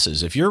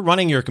UPSs. If you're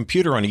running your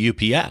computer on a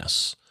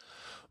UPS,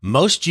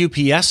 most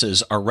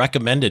UPSs are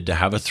recommended to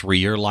have a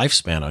 3-year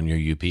lifespan on your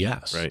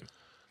UPS. Right.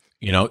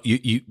 You know,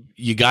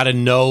 you got to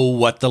know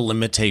what the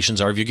limitations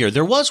are of your gear.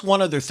 There was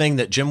one other thing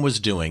that Jim was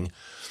doing.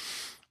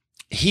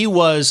 He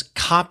was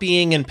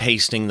copying and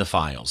pasting the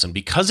files. And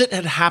because it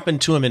had happened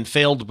to him and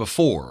failed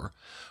before,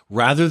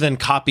 rather than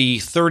copy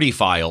 30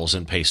 files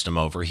and paste them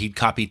over, he'd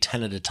copy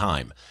 10 at a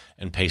time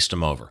and paste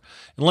them over.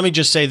 And let me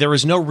just say, there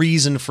is no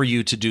reason for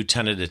you to do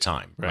 10 at a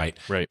time, right?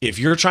 Right. If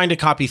you're trying to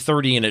copy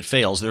 30 and it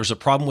fails, there's a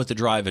problem with the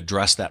drive.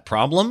 Address that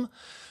problem.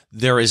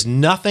 There is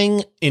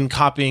nothing in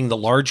copying the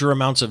larger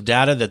amounts of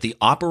data that the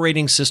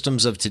operating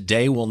systems of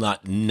today will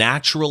not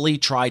naturally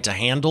try to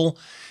handle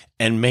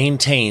and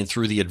maintain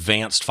through the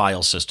advanced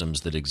file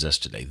systems that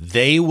exist today.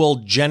 They will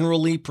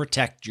generally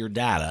protect your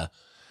data.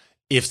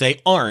 If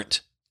they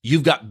aren't,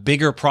 you've got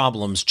bigger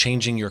problems.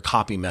 Changing your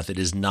copy method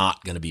is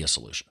not going to be a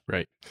solution.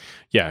 Right.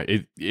 Yeah.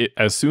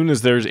 As soon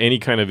as there's any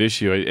kind of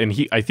issue,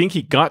 and I think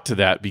he got to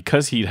that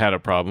because he'd had a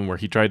problem where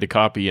he tried to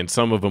copy and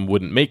some of them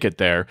wouldn't make it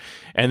there.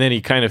 And then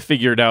he kind of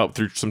figured out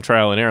through some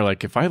trial and error,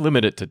 like if I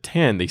limit it to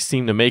 10, they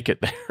seem to make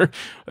it there.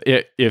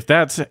 If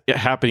that's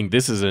happening,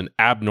 this is an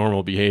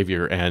abnormal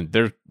behavior and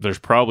there's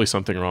probably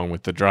something wrong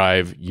with the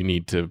drive. You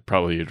need to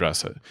probably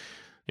address it.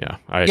 Yeah.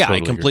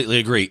 I completely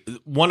agree.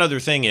 One other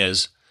thing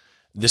is,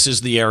 this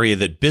is the area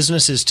that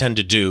businesses tend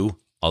to do,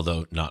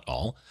 although not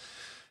all,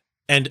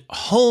 and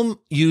home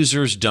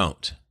users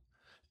don't.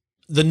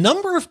 The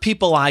number of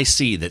people I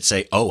see that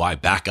say, oh, I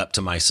back up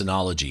to my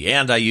Synology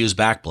and I use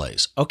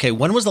Backblaze. Okay,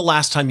 when was the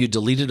last time you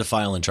deleted a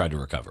file and tried to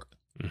recover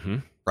it? Mm-hmm.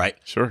 Right?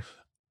 Sure.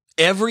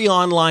 Every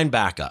online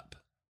backup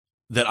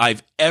that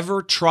I've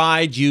ever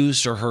tried,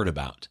 used, or heard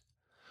about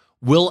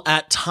will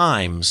at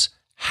times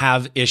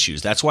have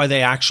issues. That's why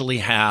they actually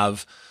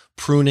have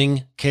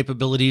pruning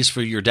capabilities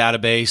for your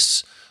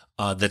database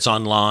that's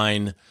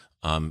online,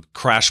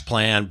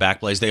 CrashPlan,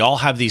 Backblaze. They all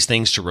have these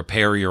things to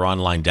repair your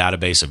online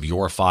database of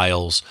your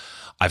files.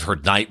 I've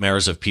heard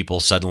nightmares of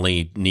people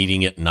suddenly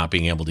needing it and not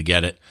being able to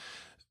get it.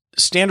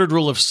 Standard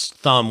rule of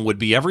thumb would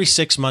be every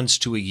 6 months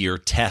to a year,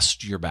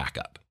 test your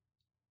backup.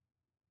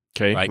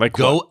 Okay. Right? Like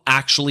go what?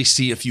 actually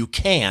see if you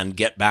can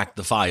get back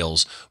the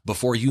files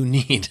before you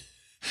need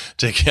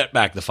to get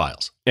back the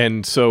files.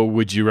 And so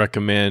would you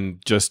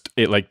recommend just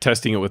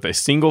testing it with a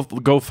single,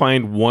 go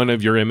find one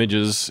of your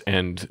images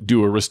and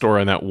do a restore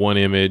on that one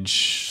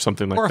image,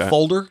 something like that? Or a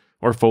folder.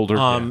 Or folder.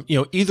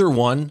 Either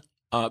one.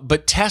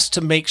 But test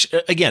to make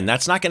sure, again,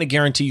 that's not going to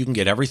guarantee you can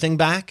get everything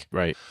back.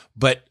 Right.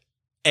 But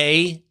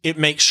it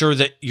makes sure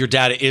that your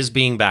data is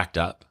being backed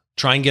up.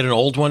 Try and get an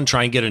old one,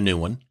 try and get a new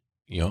one,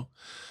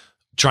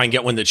 Try and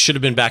get one that should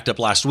have been backed up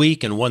last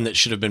week and one that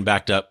should have been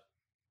backed up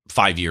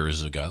 5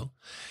 years ago.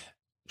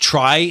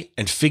 Try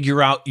and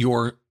figure out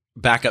your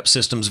backup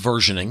system's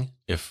versioning,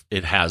 if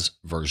it has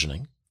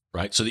versioning,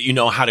 right? So that you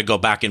know how to go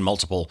back in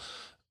multiple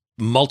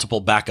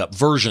backup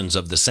versions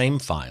of the same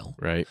file.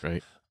 Right.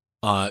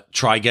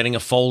 Try getting a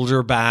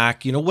folder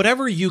back,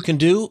 whatever you can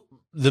do.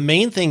 The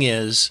main thing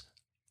is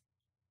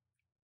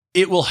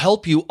it will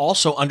help you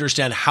also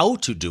understand how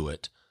to do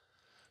it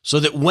so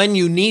that when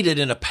you need it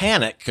in a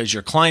panic because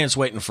your client's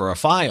waiting for a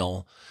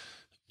file,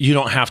 you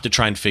don't have to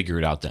try and figure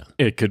it out then.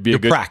 It could be a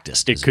good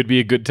practice. It could be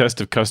a good test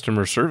of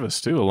customer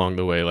service too along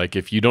the way. Like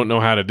if you don't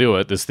know how to do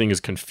it, this thing is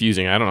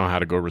confusing. I don't know how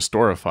to go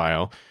restore a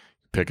file.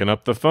 Picking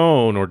up the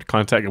phone or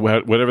contact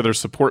whatever their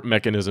support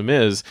mechanism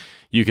is,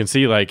 you can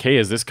see like, hey,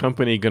 is this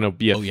company going to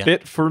be a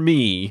fit for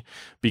me?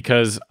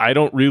 Because I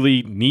don't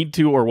really need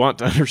to or want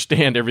to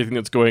understand everything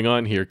that's going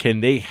on here.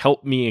 Can they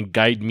help me and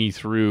guide me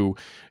through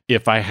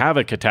if I have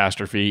a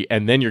catastrophe?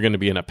 And then you're going to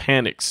be in a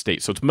panic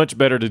state. So it's much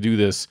better to do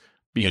this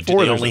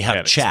before they only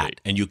have chat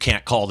state. And you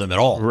can't call them at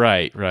all.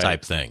 Right.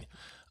 Type thing.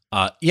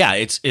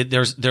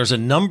 There's a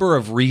number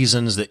of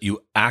reasons that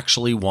you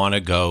actually want to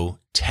go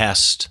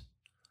test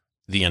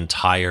the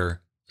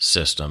entire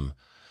system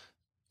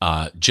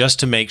just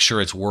to make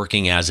sure it's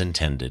working as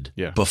intended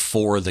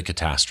before the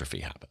catastrophe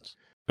happens.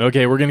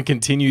 Okay, we're going to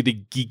continue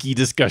the geeky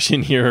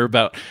discussion here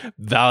about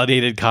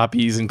validated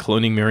copies and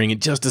cloning mirroring in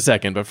just a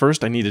second. But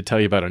first, I need to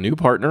tell you about a new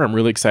partner I'm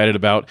really excited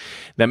about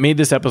that made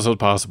this episode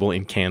possible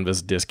in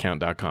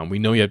canvasdiscount.com. We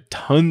know you have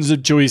tons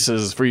of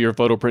choices for your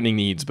photo printing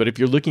needs, but if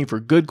you're looking for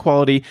good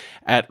quality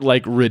at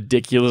like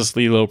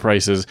ridiculously low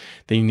prices,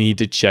 then you need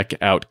to check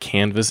out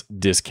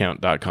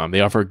canvasdiscount.com. They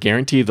offer a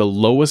guarantee of the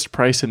lowest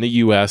price in the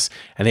US,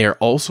 and they are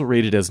also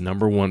rated as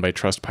 #1 by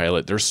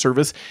Trustpilot. Their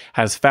service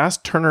has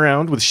fast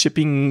turnaround with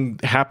shipping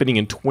happening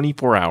in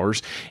 24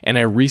 hours, and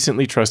I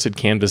recently trusted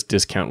Canvas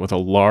Discount with a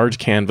large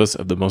canvas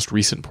of the most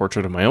recent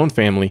portrait of my own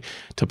family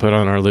to put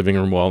on our living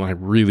room wall, and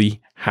I'm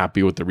really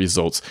happy with the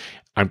results.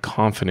 I'm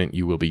confident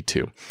you will be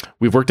too.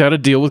 We've worked out a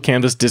deal with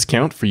Canvas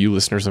Discount for you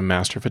listeners of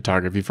Master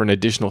Photography for an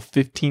additional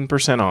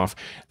 15% off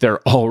their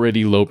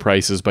already low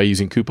prices by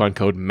using coupon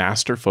code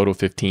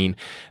MASTERPHOTO15.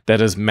 That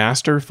is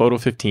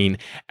MASTERPHOTO15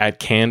 at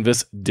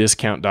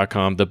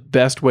canvasdiscount.com. The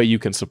best way you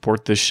can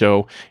support this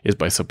show is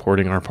by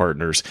supporting our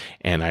partners,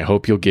 and I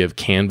hope you'll give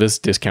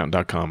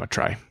canvasdiscount.com a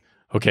try.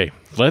 Okay,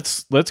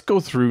 let's go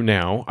through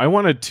now. I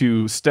wanted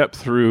to step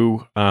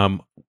through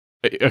some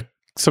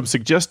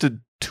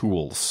suggested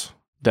tools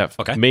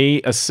that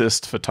may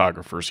assist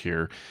photographers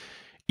here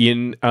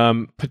in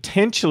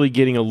potentially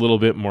getting a little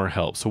bit more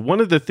help. So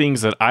one of the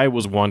things that I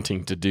was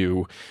wanting to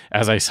do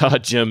as I saw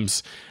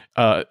Jim's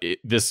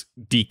this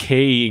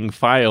decaying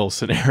file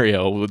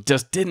scenario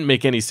just didn't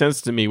make any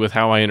sense to me with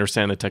how I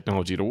understand the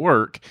technology to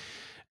work.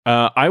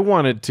 I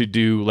wanted to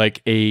do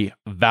like a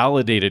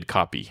validated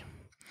copy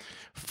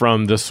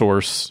from the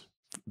source,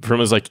 from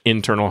his like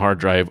internal hard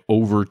drive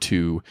over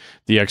to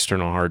the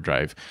external hard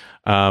drive.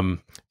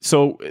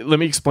 So let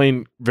me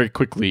explain very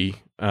quickly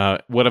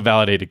what a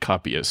validated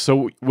copy is.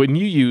 So when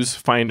you use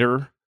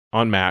Finder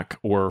on Mac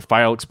or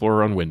File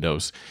Explorer on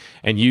Windows,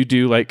 and you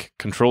do like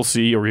Control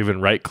C or even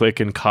right click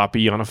and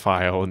copy on a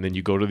file, and then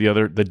you go to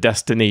the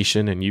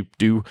destination and you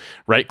do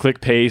right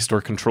click paste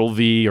or Control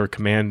V or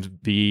Command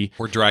V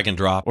or drag and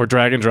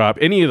drop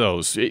any of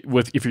those.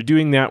 If you're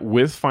doing that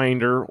with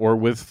Finder or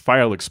with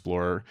File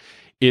Explorer,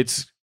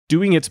 it's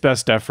doing its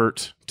best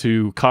effort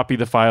to copy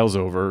the files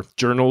over.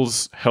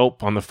 Journals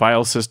help on the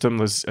file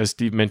system, as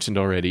Steve mentioned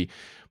already,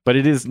 but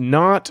it is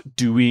not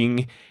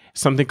doing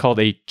something called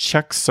a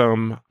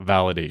checksum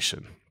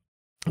validation.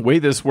 The way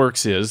this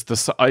works is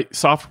the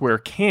software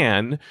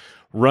can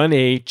run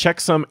a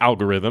checksum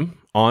algorithm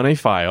on a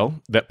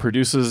file that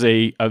produces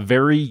a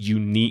very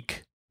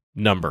unique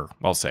number,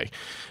 I'll say.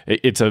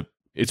 It's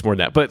more than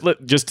that.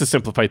 But just to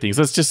simplify things,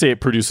 let's just say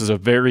it produces a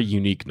very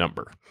unique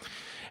number.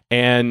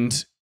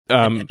 And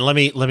let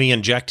me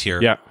inject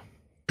here. Yeah.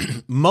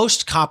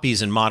 Most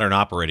copies in modern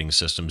operating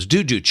systems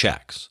do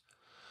checks,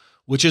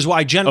 which is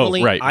why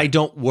generally I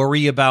don't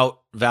worry about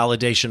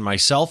validation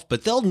myself,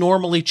 but they'll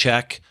normally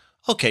check,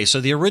 okay, so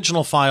the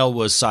original file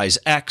was size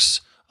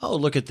X. Oh,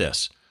 look at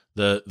this.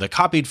 The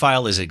copied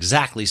file is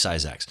exactly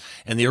size X.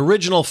 And the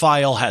original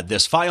file had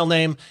this file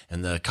name,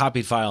 and the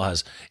copied file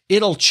has...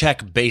 It'll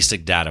check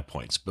basic data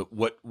points. But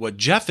what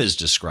Jeff is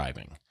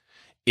describing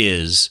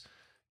is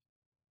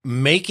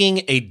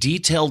making a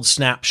detailed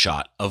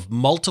snapshot of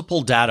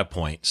multiple data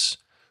points,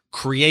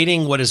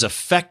 creating what is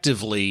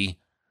effectively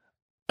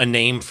a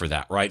name for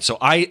that, right? So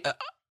I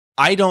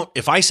don't,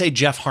 if I say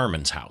Jeff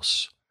Harmon's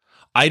house,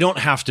 I don't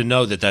have to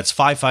know that that's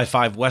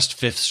 555 West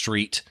 5th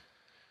Street,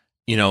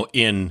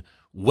 in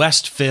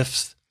West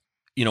 5th,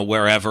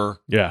 wherever.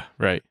 Yeah,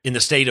 right. In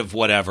the state of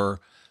whatever.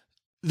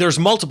 There's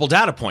multiple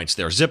data points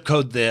there. Zip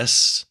code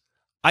this.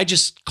 I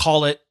just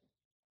call it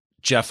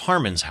Jeff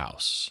Harmon's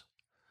house.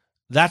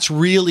 That's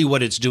really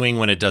what it's doing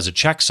when it does a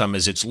checksum,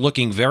 is it's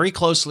looking very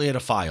closely at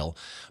a file,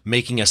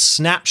 making a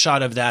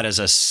snapshot of that as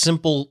a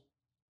simple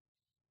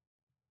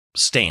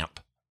stamp.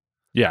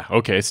 Yeah,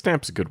 okay.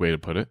 Stamp's a good way to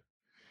put it.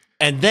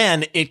 And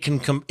then it can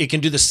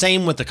do the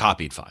same with the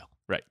copied file.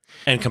 Right.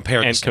 And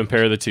compare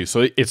the two.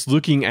 So it's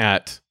looking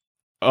at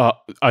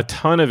a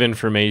ton of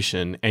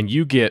information, and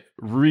you get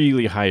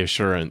really high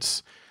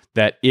assurance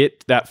that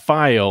that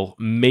file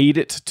made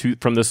it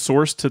from the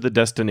source to the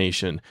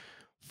destination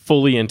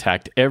fully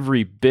intact.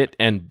 Every bit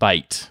and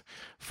byte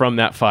from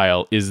that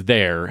file is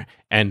there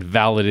and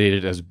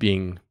validated as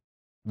being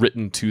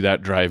written to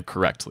that drive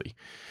correctly.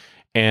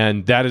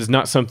 And that is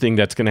not something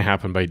that's going to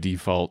happen by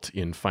default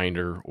in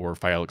Finder or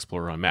File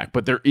Explorer on Mac.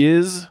 But there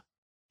is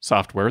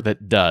software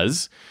that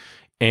does.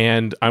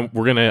 And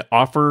we're going to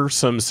offer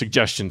some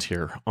suggestions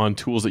here on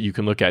tools that you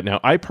can look at. Now,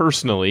 I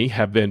personally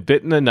have been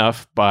bitten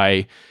enough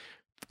by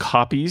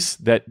copies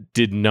that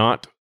did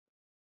not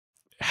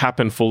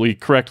happen fully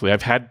correctly.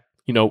 I've had,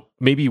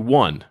 maybe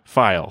one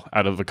file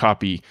out of a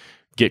copy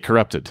get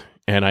corrupted,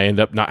 and I end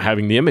up not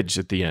having the image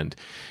at the end.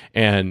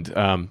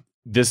 And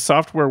this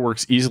software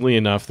works easily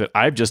enough that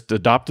I've just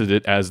adopted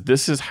it as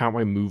this is how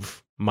I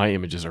move my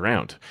images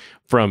around,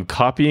 from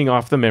copying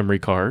off the memory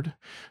card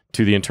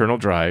to the internal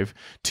drive,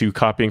 to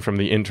copying from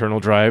the internal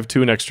drive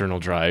to an external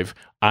drive.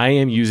 I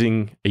am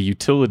using a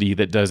utility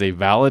that does a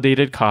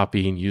validated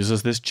copy and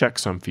uses this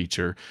checksum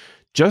feature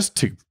just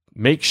to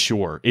make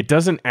sure it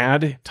doesn't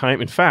add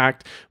time. In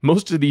fact,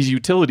 most of these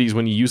utilities,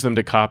 when you use them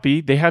to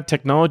copy, they have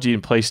technology in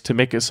place to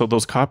make it so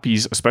those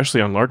copies, especially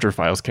on larger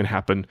files, can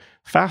happen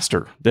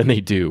faster than they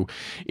do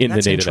in the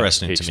native applications. That's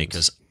interesting to me,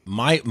 because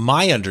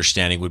my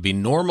understanding would be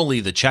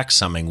normally the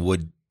checksumming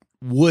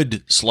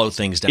would slow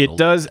things down. It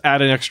does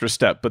add an extra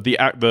step, but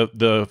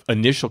the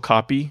initial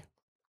copy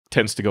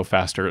tends to go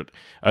faster,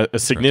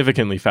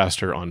 significantly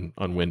faster on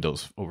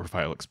Windows over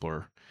File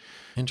Explorer.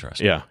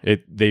 Interesting.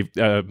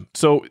 Yeah,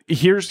 so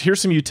here's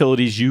some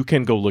utilities you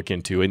can go look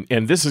into,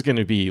 and this is going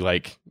to be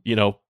like,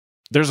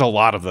 there's a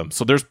lot of them.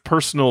 So there's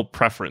personal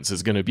preference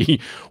is going to be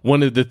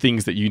one of the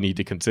things that you need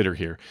to consider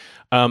here.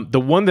 The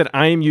one that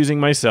I am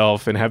using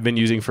myself and have been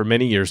using for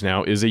many years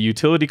now is a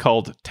utility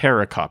called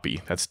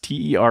Teracopy. That's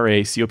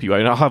Teracopy.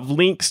 And I'll have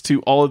links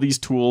to all of these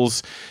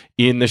tools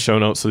in the show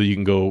notes so that you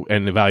can go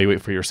and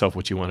evaluate for yourself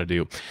what you want to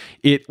do.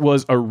 It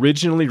was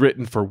originally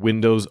written for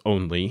Windows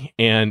only,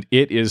 and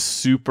it is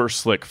super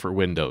slick for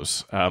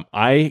Windows.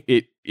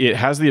 It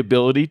has the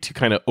ability to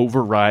kind of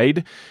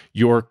override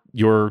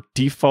your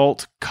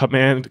default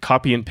command,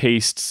 copy and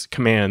paste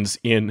commands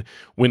in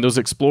Windows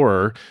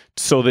Explorer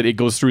so that it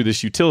goes through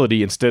this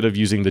utility instead of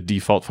using the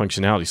default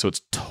functionality. So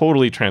it's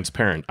totally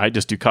transparent. I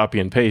just do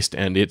copy and paste,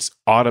 and it's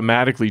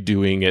automatically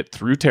doing it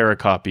through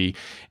Teracopy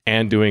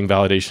and doing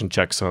validation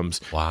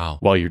checksums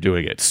while you're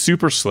doing it.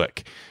 Super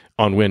slick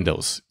on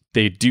Windows.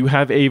 They do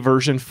have a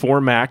version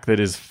for Mac that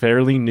is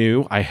fairly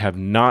new. I have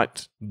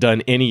not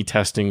done any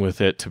testing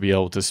with it to be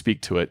able to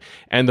speak to it,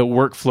 and the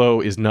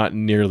workflow is not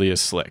nearly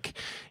as slick.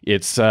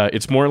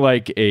 It's more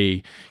like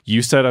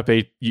you set up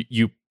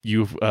you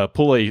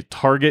pull a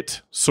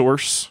target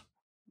source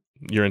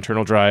your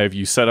internal drive.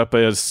 You set up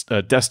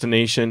a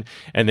destination,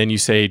 and then you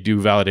say do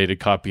validated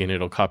copy, and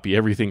it'll copy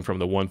everything from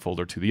the one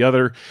folder to the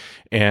other.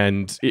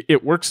 And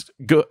it works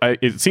good.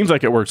 It seems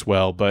like it works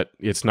well, but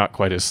it's not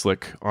quite as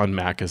slick on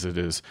Mac as it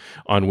is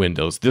on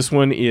Windows. This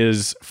one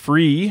is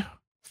free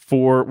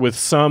with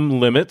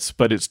some limits,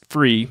 but it's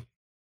free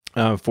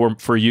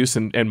for use,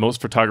 and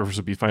most photographers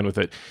would be fine with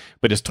it.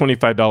 But it's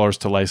 $25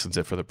 to license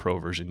it for the Pro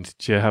version.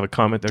 Did you have a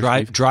comment there,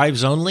 Steve?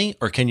 Drives only,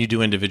 or can you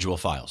do individual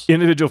files?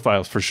 Individual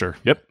files for sure.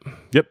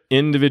 Yep.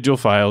 Individual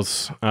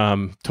files.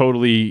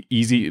 Totally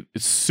easy.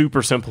 It's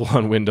super simple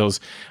on Windows.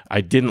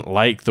 I didn't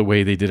like the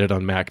way they did it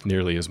on Mac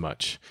nearly as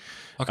much.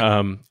 Okay.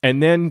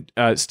 And then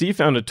Steve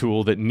found a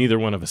tool that neither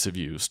one of us have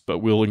used, but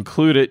we'll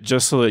include it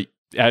just so that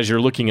as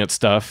you're looking at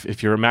stuff,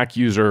 if you're a Mac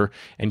user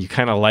and you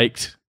kind of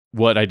liked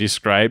what I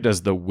described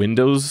as the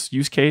Windows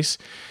use case,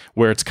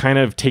 where it's kind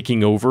of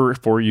taking over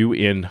for you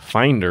in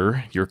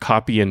Finder, your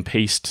copy and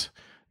paste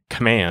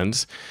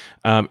commands.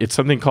 It's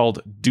something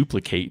called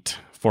Duplicate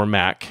for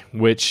Mac,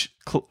 which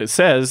it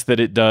says that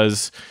it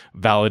does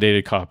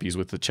validated copies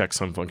with the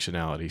checksum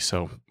functionality.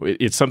 So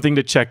it's something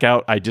to check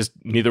out.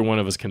 Neither one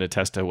of us can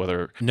attest to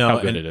how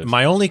good it is.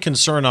 My only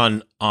concern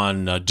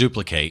on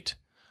Duplicate,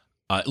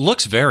 it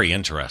looks very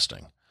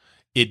interesting.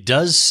 It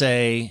does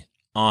say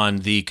on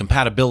the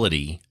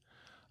compatibility,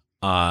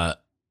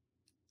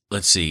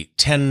 let's see,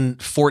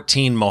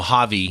 1014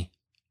 Mojave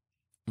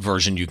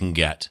version you can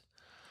get.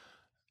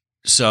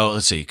 So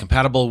let's see,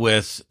 compatible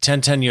with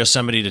 1010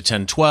 Yosemite to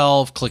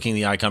 1012. Clicking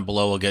the icon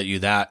below will get you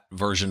that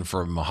version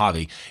for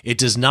Mojave. It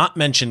does not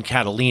mention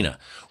Catalina,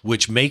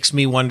 which makes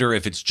me wonder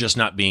if it's just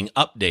not being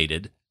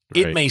updated.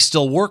 Right. It may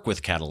still work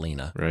with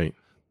Catalina. Right.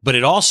 But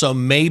it also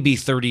may be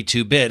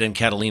 32-bit, and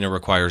Catalina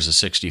requires a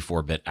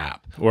 64-bit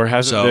app. Or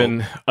hasn't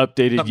been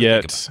updated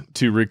yet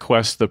to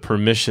request the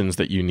permissions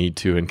that you need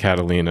to in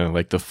Catalina,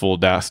 like the full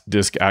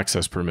disk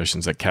access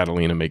permissions that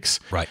Catalina makes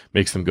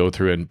them go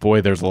through. And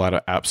boy, there's a lot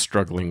of apps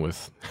struggling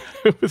with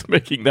with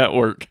making that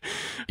work.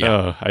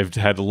 Yeah. I've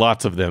had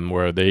lots of them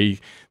where they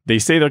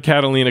say they're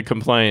Catalina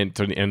compliant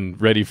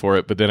and ready for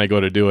it, but then I go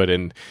to do it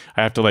and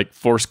I have to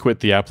force quit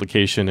the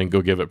application and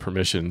go give it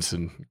permissions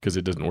because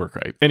it doesn't work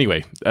right.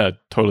 Anyway,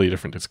 totally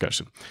different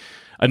discussion.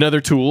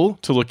 Another tool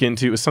to look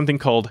into is something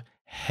called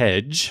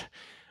Hedge.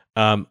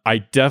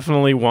 I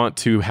definitely want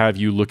to have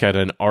you look at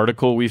an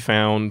article we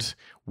found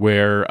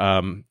where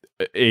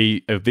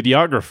a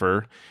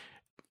videographer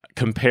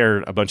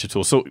compared a bunch of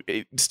tools. So,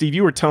 Steve,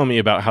 you were telling me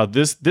about how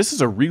this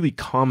is a really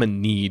common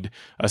need,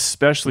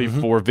 especially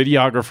for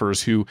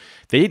videographers who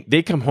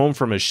they come home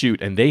from a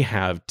shoot and they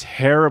have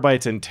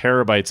terabytes and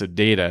terabytes of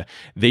data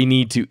they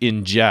need to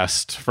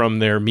ingest from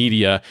their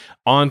media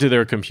onto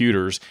their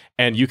computers.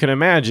 And you can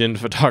imagine,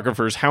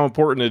 photographers, how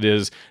important it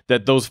is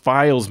that those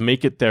files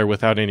make it there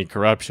without any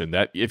corruption.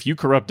 That if you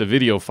corrupt a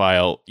video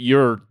file,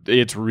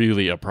 it's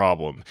really a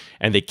problem.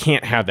 And they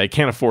can't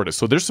afford it.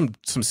 So there's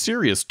some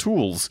serious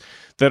tools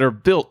that are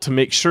built to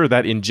make sure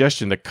that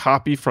ingestion, the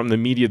copy from the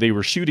media they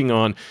were shooting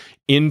on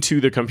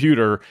into the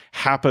computer,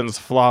 happens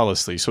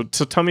flawlessly. So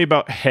tell me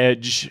about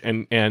Hedge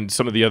and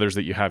some of the others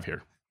that you have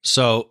here.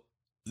 So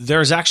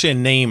there's actually a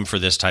name for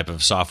this type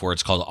of software.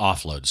 It's called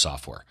offload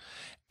software.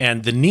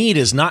 And the need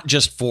is not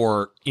just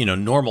for,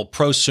 normal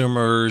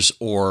prosumers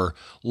or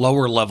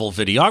lower level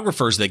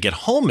videographers that get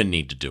home and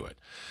need to do it.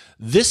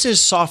 This is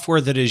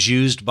software that is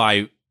used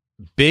by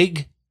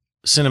big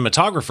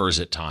cinematographers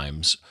at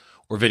times,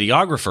 or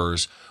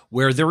videographers,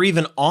 where they're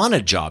even on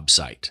a job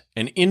site.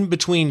 And in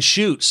between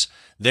shoots,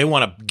 they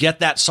want to get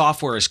that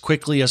software as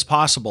quickly as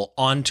possible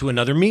onto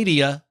another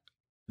media.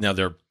 Now,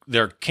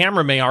 their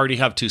camera may already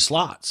have 2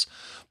 slots,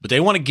 but they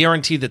want to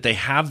guarantee that they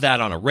have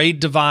that on a RAID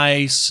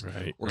device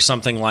or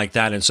something like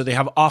that. And so they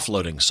have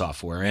offloading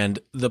software. And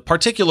the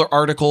particular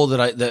article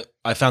that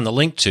I found the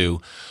link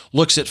to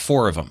looks at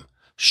 4 of them.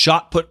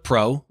 ShotPut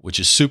Pro, which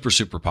is super,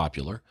 super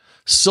popular.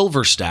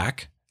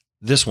 SilverStack,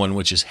 this one,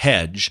 which is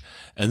Hedge,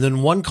 and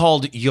then one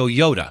called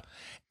Yoyoda.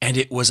 And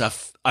it was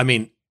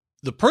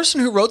the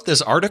person who wrote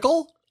this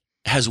article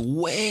has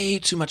way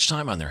too much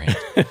time on their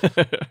hands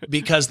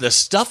because the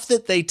stuff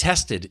that they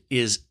tested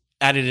is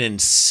at an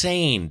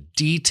insane,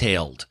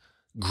 detailed,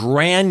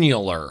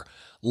 granular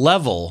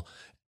level.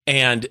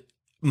 And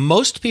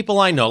most people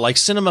I know, like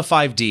Cinema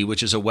 5D,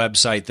 which is a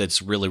website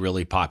that's really,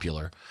 really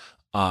popular,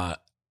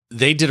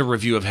 they did a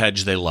review of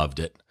Hedge. They loved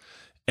it.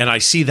 And I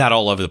see that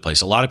all over the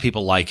place. A lot of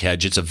people like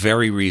Hedge. It's a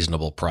very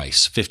reasonable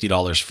price,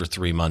 $50 for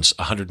 3 months,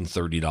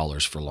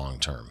 $130 for long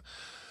term.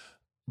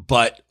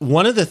 But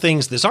one of the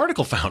things this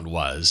article found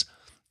was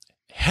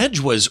Hedge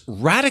was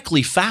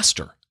radically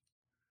faster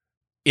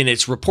in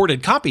its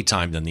reported copy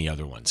time than the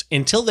other ones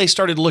until they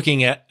started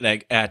looking at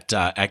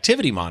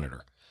Activity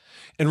Monitor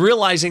and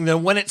realizing that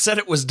when it said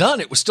it was done,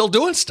 it was still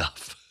doing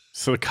stuff.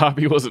 So the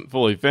copy wasn't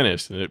fully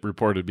finished and it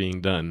reported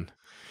being done.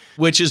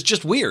 Which is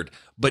just weird.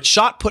 But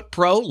ShotPut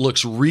Pro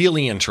looks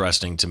really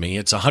interesting to me.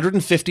 It's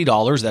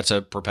 $150. That's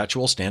a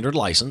perpetual standard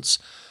license.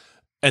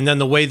 And then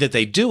the way that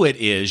they do it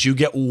is you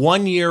get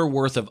 1 year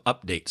worth of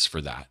updates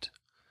for that.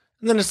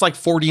 And then it's like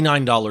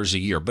 $49 a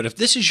year. But if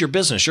this is your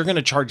business, you're going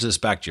to charge this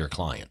back to your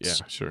clients.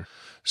 Yeah, sure.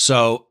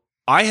 So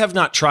I have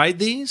not tried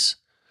these,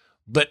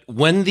 but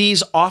when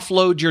these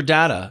offload your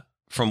data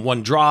from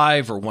one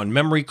drive or one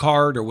memory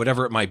card or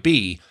whatever it might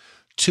be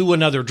to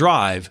another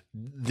drive,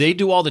 they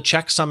do all the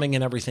checksumming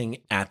and everything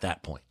at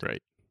that point.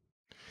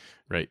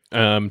 Right.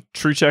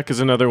 TrueCheck is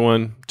another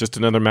one, just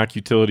another Mac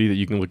utility that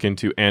you can look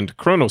into. And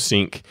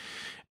ChronoSync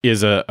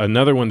is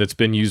another one that's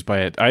been used by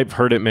it. I've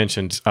heard it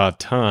mentioned a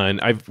ton.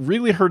 I've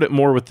really heard it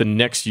more with the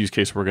next use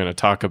case we're going to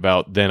talk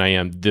about than I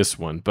am this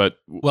one. But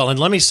well, and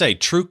let me say,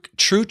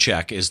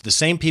 TrueCheck is the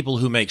same people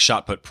who make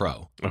ShotPut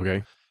Pro.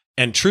 Okay.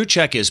 And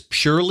TrueCheck is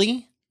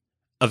purely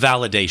a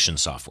validation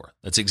software.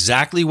 That's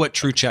exactly what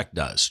TrueCheck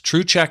does.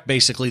 TrueCheck,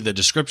 basically, the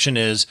description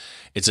is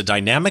it's a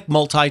dynamic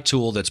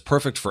multi-tool that's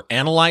perfect for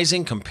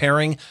analyzing,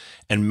 comparing,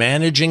 and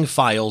managing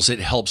files. It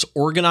helps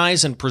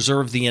organize and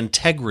preserve the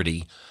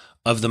integrity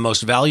of the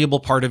most valuable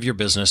part of your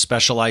business,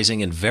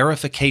 specializing in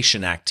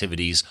verification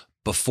activities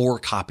before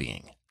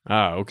copying.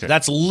 Okay.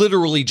 That's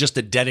literally just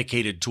a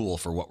dedicated tool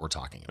for what we're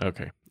talking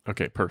about.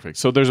 Okay, perfect.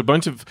 So there's a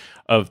bunch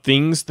of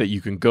things that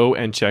you can go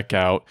and check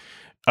out.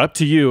 Up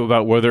to you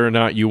about whether or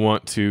not you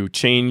want to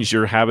change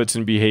your habits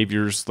and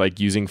behaviors,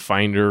 like using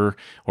Finder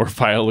or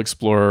File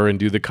Explorer, and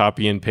do the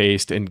copy and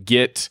paste and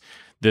get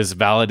this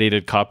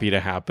validated copy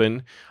to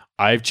happen.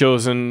 I've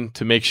chosen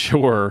to make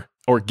sure,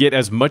 or get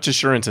as much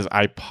assurance as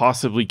I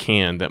possibly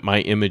can, that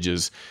my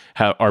images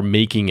are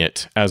making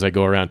it as I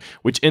go around,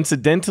 which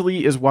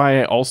incidentally is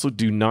why I also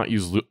do not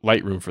use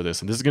Lightroom for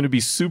this. And this is going to be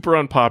super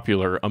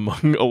unpopular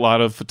among a lot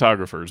of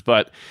photographers,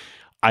 but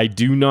I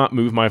do not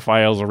move my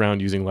files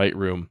around using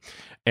Lightroom.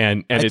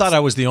 And I thought I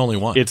was the only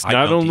one. It's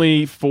not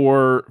only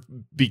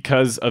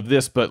because of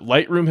this, but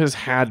Lightroom has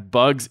had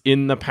bugs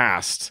in the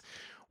past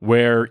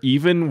where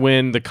even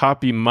when the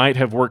copy might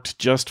have worked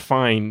just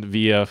fine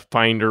via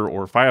Finder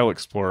or File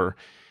Explorer,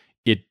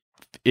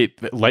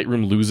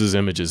 Lightroom loses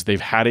images.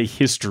 They've had a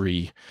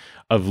history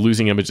of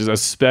losing images,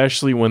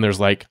 especially when there's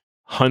like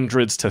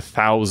hundreds to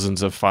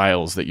thousands of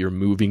files that you're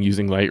moving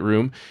using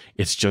Lightroom.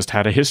 It's just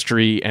had a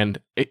history, and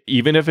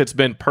even if it's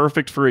been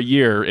perfect for a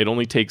year, it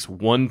only takes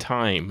one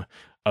time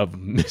of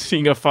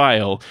missing a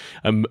file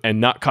and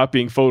not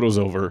copying photos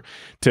over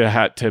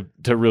to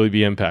really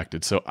be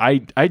impacted. So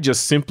I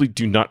just simply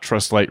do not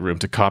trust Lightroom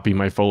to copy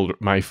my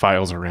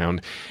files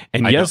around.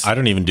 And I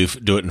don't even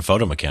do it in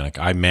Photo Mechanic.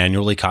 I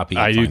manually copy.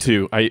 I do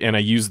too. I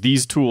use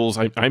these tools.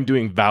 I'm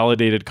doing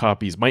validated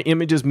copies. My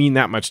images mean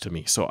that much to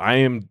me, so I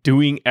am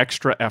doing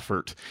extra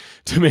effort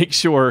to make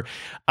sure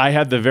I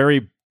have the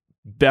very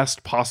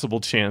best possible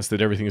chance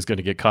that everything is going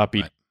to get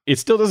copied. Right. It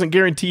still doesn't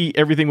guarantee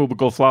everything will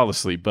go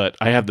flawlessly, but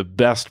I have the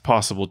best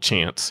possible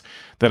chance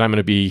that I'm going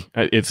to be,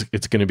 it's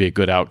going to be a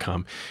good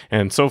outcome.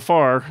 And so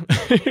far,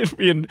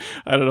 in,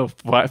 I don't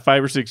know,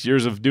 5 or 6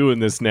 years of doing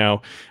this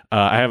now,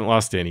 I haven't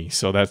lost any.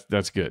 So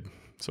that's good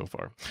so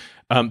far.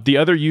 The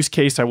other use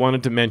case I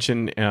wanted to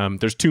mention,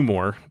 there's 2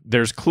 more.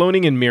 There's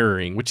cloning and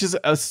mirroring, which is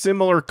a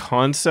similar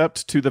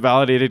concept to the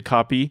validated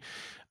copy.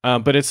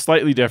 But it's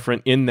slightly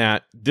different in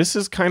that this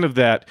is kind of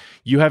that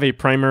you have a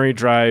primary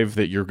drive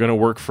that you're going to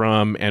work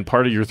from, and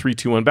part of your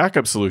 3-2-1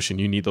 backup solution,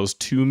 you need those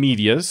 2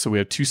 medias. So we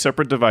have 2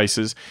 separate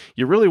devices.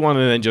 You really want to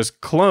then just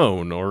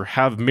clone or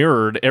have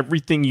mirrored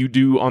everything you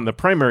do on the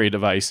primary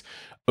device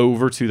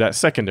over to that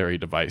secondary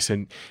device.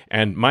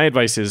 And my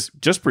advice is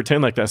just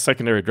pretend like that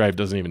secondary drive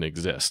doesn't even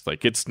exist.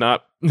 Like it's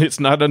not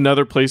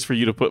another place for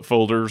you to put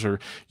folders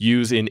or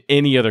use in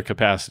any other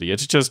capacity.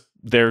 It's just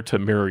there to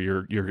mirror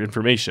your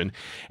information.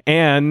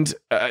 And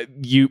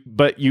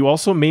but you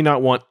also may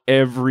not want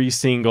every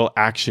single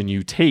action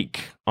you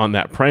take on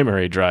that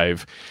primary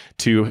drive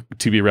to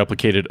be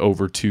replicated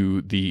over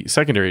to the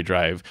secondary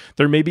drive.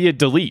 There may be a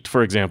delete,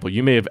 for example.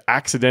 You may have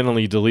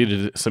accidentally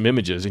deleted some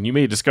images, and you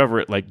may discover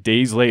it like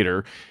days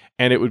later,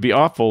 and it would be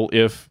awful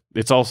if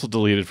it's also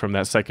deleted from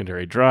that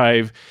secondary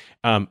drive.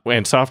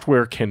 And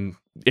software can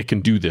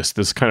do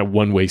this kind of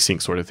one-way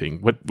sync sort of thing.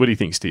 What do you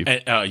think, Steve?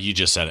 You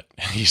just said it.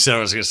 You said what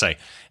I was going to say.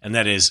 And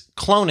that is,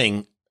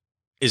 cloning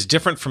is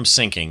different from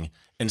syncing,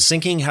 and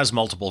syncing has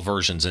multiple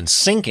versions, and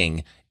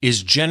syncing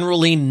is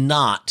generally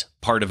not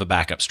part of a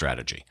backup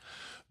strategy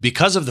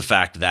because of the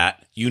fact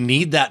that you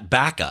need that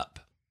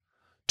backup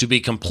to be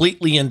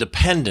completely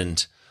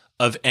independent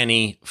of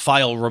any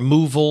file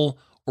removal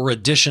or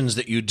additions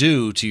that you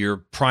do to your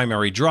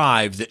primary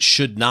drive that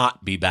should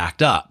not be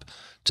backed up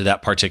to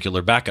that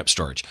particular backup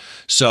storage.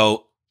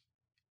 So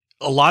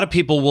a lot of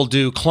people will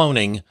do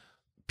cloning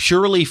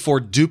purely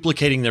for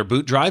duplicating their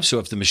boot drive. So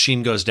if the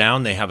machine goes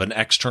down, they have an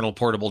external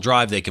portable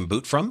drive they can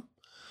boot from.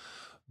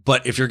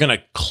 But if you're going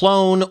to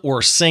clone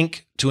or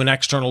sync to an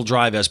external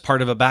drive as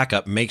part of a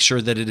backup, make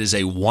sure that it is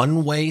a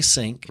one-way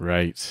sync.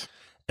 Right.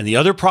 And the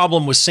other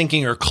problem with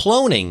syncing or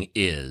cloning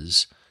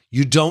is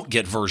you don't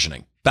get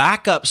versioning.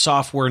 Backup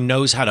software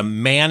knows how to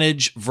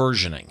manage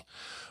versioning.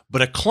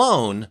 But a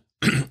clone,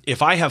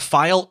 if I have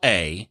file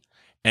A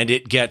and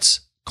it gets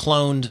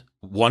cloned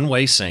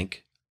one-way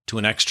sync to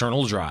an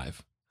external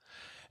drive,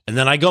 and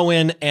then I go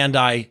in and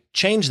I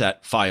change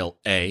that file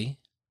A,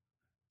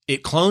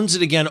 it clones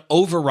it again,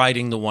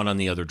 overriding the one on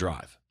the other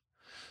drive.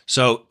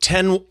 So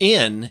 10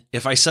 in,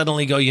 if I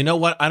suddenly go, you know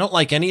what? I don't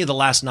like any of the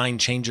last 9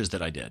 changes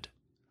that I did.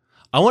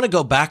 I want to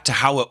go back to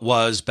how it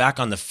was back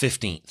on the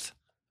 15th,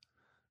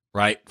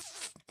 right?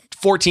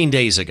 14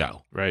 days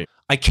ago. Right.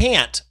 I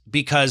can't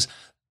because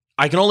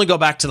I can only go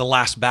back to the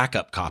last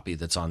backup copy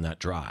that's on that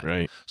drive.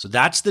 Right. So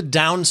that's the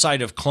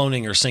downside of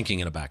cloning or syncing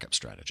in a backup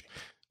strategy.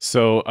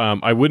 So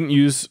I wouldn't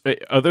use,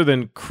 other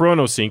than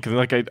ChronoSync, and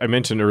like I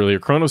mentioned earlier,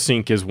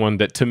 ChronoSync is one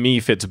that to me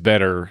fits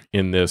better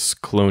in this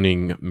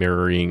cloning,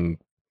 mirroring,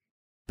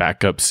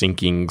 backup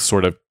syncing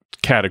sort of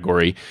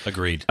category.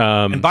 Agreed.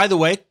 And by the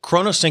way,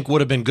 ChronoSync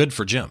would have been good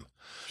for Jim.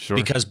 Sure.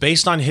 Because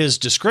based on his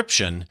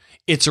description,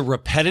 it's a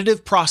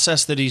repetitive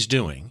process that he's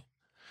doing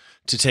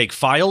to take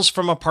files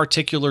from a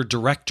particular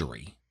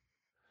directory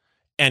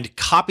and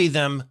copy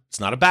them. It's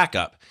not a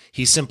backup.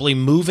 He's simply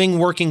moving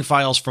working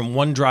files from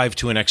one drive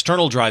to an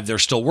external drive. They're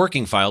still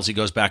working files. He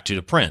goes back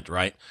to print,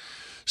 right?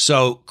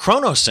 So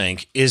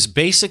ChronoSync is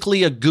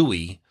basically a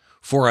GUI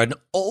for an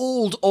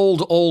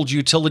old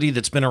utility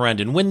that's been around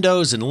in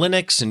Windows and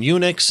Linux and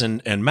Unix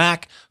and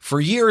Mac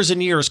for years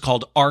and years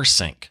called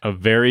rsync. A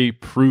very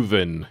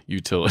proven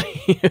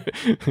utility.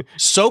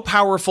 So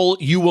powerful,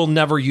 you will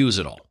never use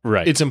it all.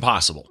 Right. It's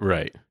impossible.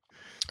 Right.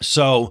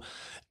 So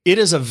it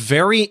is a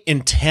very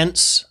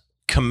intense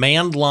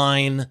command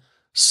line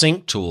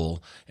sync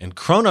tool, and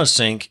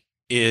ChronoSync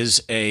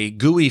is a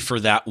GUI for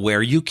that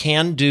where you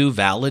can do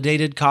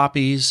validated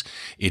copies.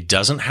 It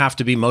doesn't have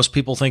to be, most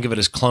people think of it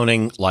as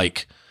cloning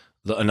like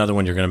another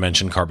one you're going to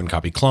mention, Carbon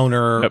Copy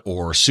Cloner. Yep.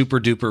 Or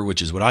SuperDuper,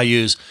 which is what I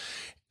use,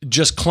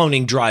 just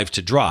cloning drive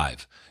to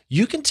drive.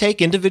 You can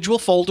take individual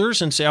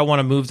folders and say, I want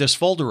to move this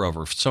folder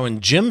over. So in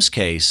Jim's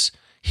case,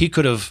 he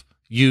could have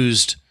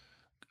used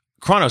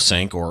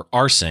ChronoSync or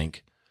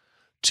rsync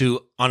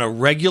to, on a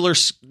regular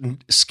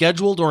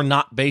scheduled or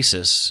not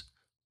basis,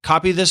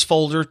 copy this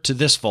folder to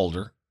this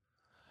folder.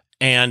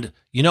 And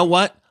you know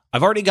what?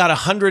 I've already got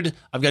 100.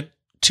 I've got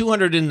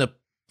 200 in the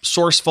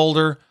source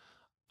folder.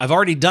 I've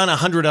already done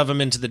 100 of them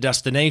into the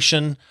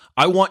destination.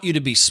 I want you to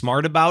be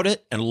smart about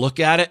it and look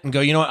at it and go,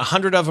 you know what?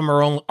 100 of them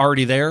are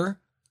already there.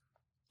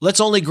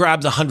 Let's only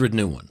grab the 100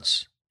 new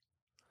ones.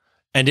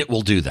 And it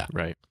will do that.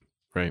 Right.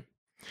 Right.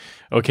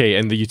 Okay,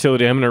 and the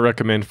utility I'm going to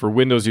recommend for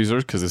Windows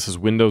users, because this is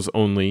Windows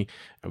only,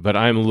 but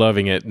I'm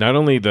loving it. Not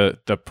only the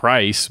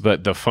price,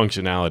 but the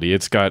functionality.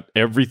 It's got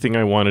everything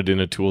I wanted in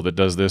a tool that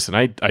does this, and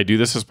I do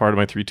this as part of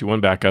my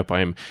 3-2-1 backup.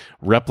 I am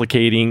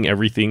replicating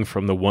everything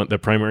from the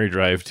primary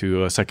drive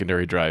to a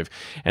secondary drive,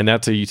 and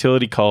that's a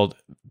utility called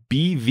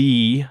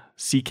BVCKUP.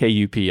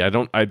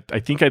 I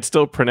think I'd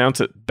still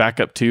pronounce it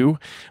backup 2,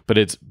 but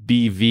it's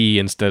BV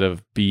instead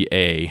of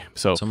BA.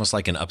 So it's almost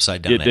like an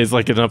upside down A. It is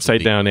like an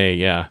upside down A,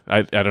 yeah.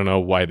 I don't know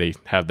why they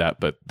have that,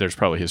 but there's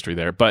probably history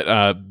there.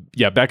 But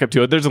yeah, backup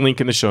 2. There's a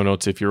link in the show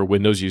notes if you're a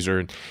Windows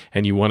user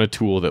and you want a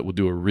tool that will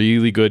do a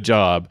really good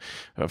job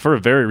for a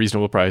very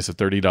reasonable price of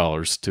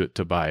 $30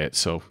 to buy it.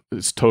 So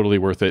it's totally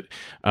worth it.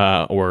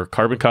 Or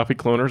Carbon Copy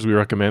Cloners, we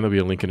recommend. There'll be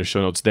a link in the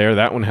show notes there.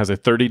 That one has a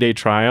 30-day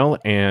trial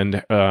and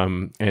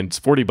it's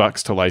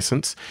 $40 to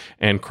license.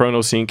 And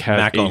ChronoSync has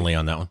Mac only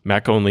on that one.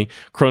 Mac only.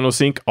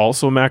 ChronoSync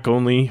also Mac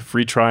only,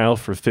 free trial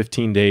for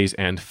 15 days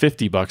and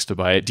 $50 to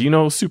buy it. Do you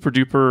know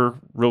SuperDuper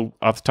real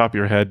off the top of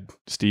your head,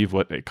 Steve,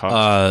 what it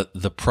costs?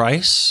 The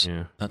price?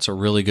 Yeah. That's a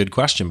really good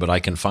question, but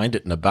I can find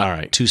it in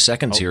about 2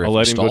 seconds here. I'll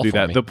let him go do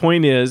that. The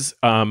point is,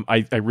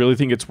 I really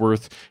think it's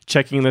worth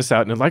checking this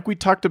out. And like we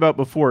talked about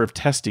before of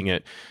testing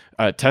it,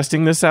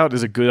 testing this out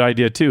is a good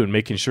idea too, and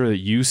making sure that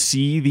you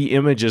see the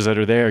images that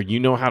are there. You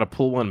know how to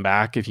pull one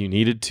back if you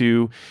needed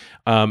to.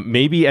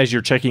 Maybe as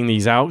you're checking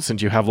these out,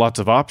 since you have lots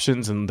of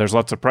options and there's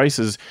lots of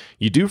prices,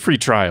 you do free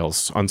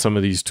trials on some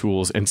of these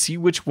tools and see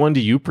which one do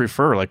you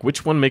prefer, like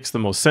which one makes the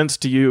most sense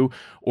to you.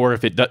 Or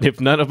if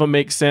none of them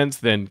make sense,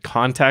 then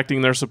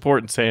contacting their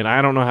support and saying,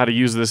 I don't know how to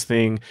use this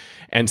thing,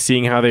 and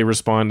seeing how they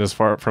respond as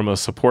far from a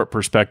support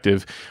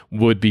perspective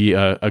would be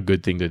a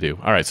good thing to do.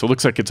 All right, so it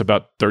looks like it's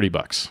about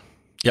 $30.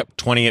 Yep,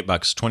 $28,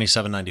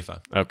 $27.95.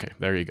 Okay,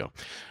 there you go.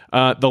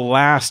 The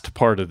last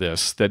part of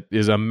this that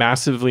is a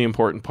massively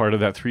important part of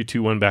that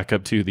 3-2-1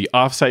 backup too, the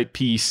offsite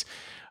piece.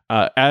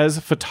 As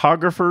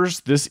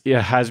photographers, this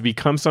has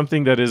become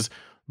something that is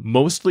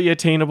mostly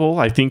attainable.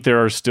 I think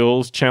there are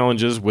still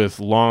challenges with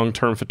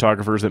long-term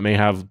photographers that may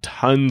have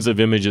tons of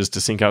images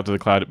to sync out to the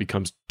cloud. It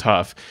becomes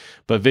tough.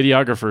 But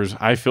videographers,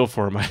 I feel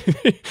for them.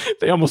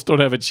 They almost don't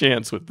have a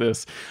chance with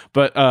this.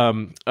 But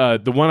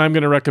the one I'm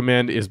going to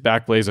recommend is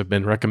Backblaze. I've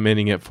been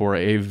recommending it for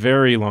a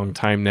very long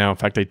time now. In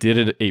fact, I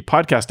did a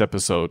podcast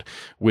episode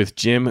with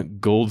Jim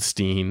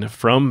Goldstein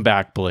from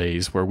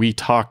Backblaze where we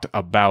talked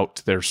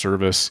about their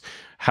service,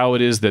 how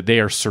it is that they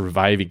are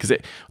surviving, because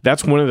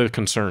that's one of the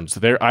concerns.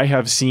 I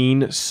have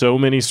seen so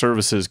many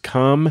services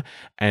come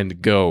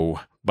and go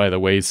by the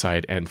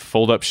wayside and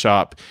fold up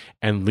shop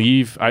and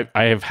leave. I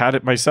have had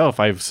it myself.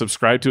 I've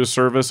subscribed to a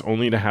service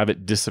only to have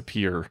it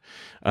disappear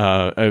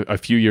a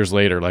few years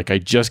later. Like I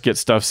just get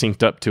stuff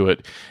synced up to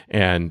it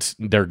and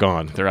they're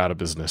gone. They're out of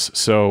business.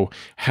 So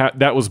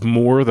that was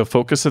more the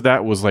focus of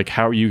that was like,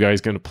 how are you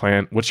guys going to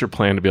plan? What's your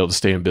plan to be able to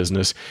stay in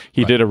business?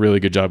 He did a really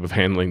good job of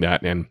handling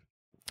that. And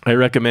I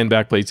recommend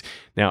Backblaze.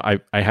 Now,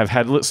 I have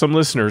had some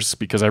listeners,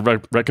 because I've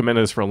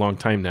recommended this for a long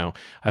time now.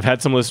 I've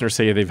had some listeners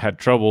say they've had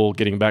trouble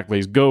getting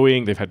Backblaze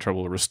going. They've had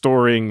trouble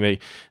restoring.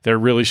 They're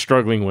really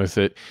struggling with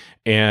it.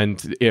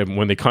 And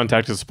when they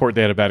contacted support,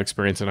 they had a bad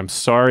experience. And I'm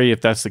sorry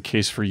if that's the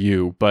case for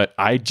you, but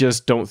I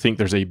just don't think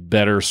there's a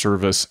better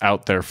service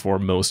out there for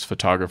most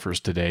photographers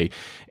today.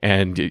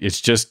 And it's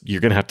just,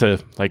 you're going to have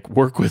to like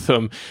work with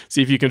them,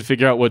 see if you can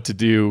figure out what to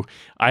do.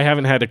 I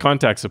haven't had to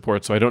contact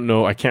support, so I don't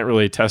know. I can't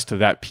really attest to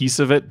that piece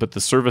of it, but the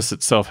service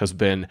itself has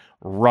been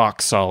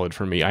rock solid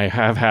for me. I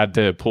have had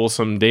to pull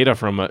some data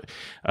from it.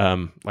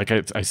 Like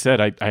I said,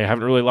 I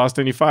haven't really lost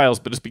any files,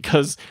 but it's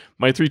because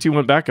my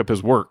 321 backup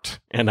has worked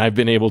and I've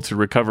been able to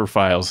recover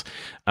files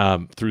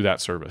through that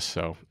service.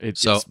 So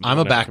I'm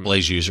a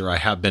Backblaze user. I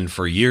have been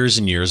for years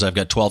and years. I've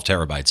got 12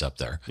 terabytes up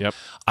there. Yep.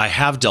 I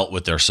have dealt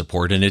with their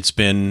support and it's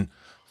been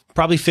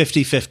probably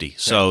 50-50.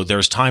 So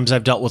there's times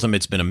I've dealt with them.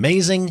 It's been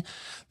amazing.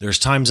 There's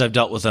times I've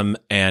dealt with them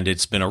and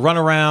it's been a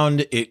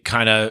runaround. It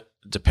kind of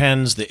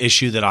depends. The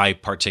issue that I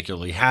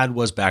particularly had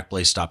was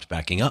Backblaze stopped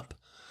backing up.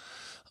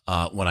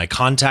 When I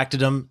contacted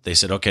them, they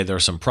said, okay, there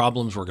are some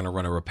problems. We're going to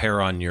run a repair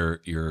on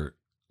your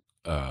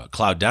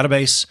cloud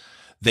database.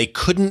 They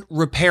couldn't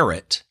repair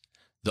it.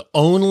 The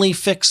only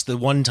fix, the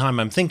one time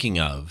I'm thinking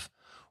of,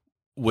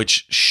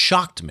 which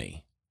shocked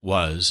me,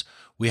 was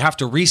we have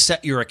to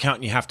reset your account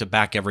and you have to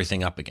back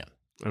everything up again.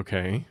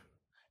 Okay.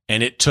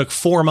 And it took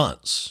 4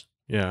 months.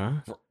 Yeah.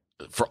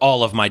 For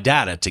all of my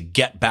data to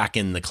get back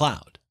in the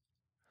cloud.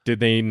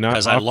 Did they not?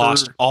 Because I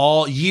lost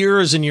all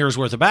years and years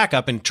worth of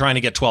backup, and trying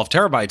to get 12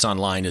 terabytes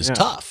online is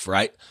tough,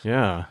 right?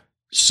 Yeah.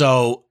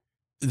 So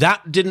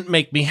that didn't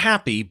make me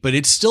happy, but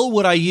it's still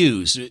what I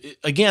use.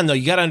 Again, though,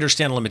 you got to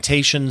understand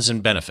limitations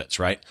and benefits,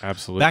 right?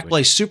 Absolutely.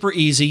 Backblaze, super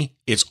easy.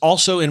 It's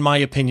also, in my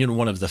opinion,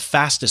 one of the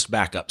fastest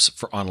backups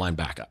for online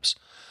backups.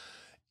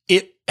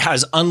 It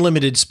has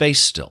unlimited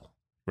space still.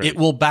 Right. It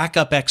will back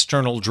up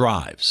external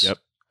drives.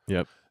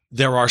 Yep.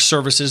 There are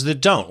services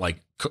that don't,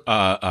 like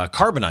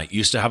Carbonite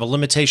used to have a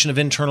limitation of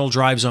internal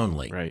drives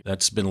only. Right.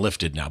 That's been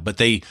lifted now, but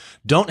they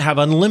don't have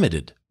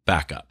unlimited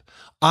backup.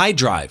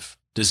 iDrive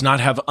does not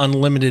have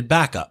unlimited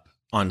backup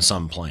on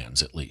some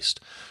plans, at least.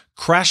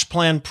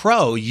 CrashPlan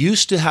Pro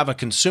used to have a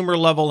consumer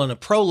level and a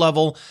pro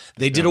level.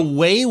 They did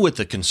away with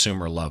the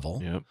consumer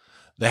level. Yep.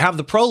 They have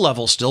the pro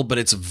level still, but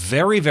it's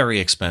very, very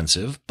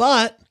expensive.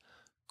 But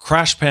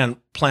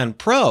CrashPlan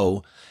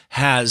Pro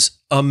has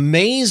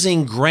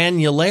amazing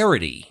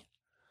granularity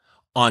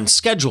on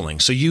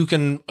scheduling. So you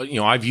can,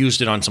 I've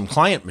used it on some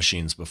client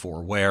machines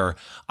before where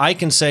I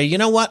can say, you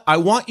know what? I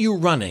want you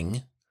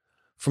running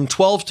from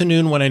 12 to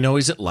noon when I know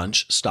he's at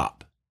lunch,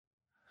 stop.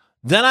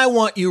 Then I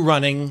want you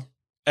running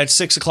at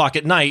 6 o'clock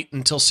at night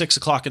until 6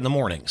 o'clock in the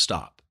morning,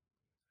 stop.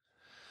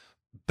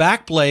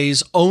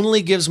 Backblaze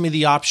only gives me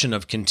the option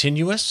of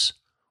continuous,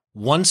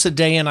 once a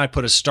day and I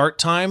put a start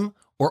time,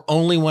 or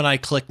only when I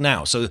click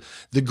now. So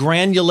the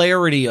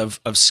granularity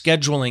of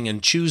scheduling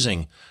and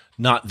choosing,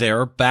 not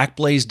there.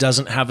 Backblaze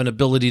doesn't have an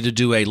ability to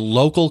do a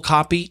local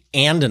copy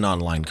and an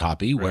online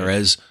copy, right,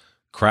 whereas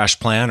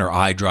CrashPlan or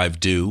iDrive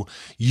do.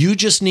 You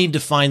just need to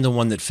find the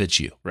one that fits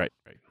you. Right.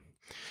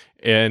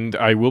 And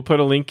I will put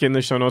a link in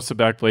the show notes to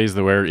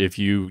Backblaze where if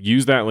you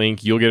use that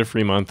link, you'll get a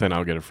free month and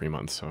I'll get a free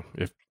month. So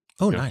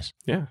nice.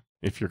 Yeah.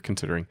 If you're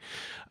considering.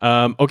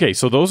 Okay,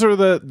 so those are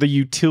the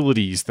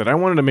utilities that I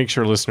wanted to make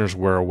sure listeners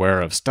were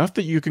aware of. Stuff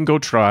that you can go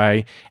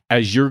try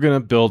as you're going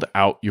to build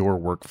out your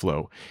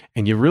workflow.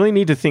 And you really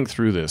need to think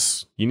through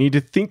this. You need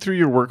to think through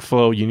your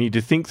workflow. You need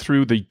to think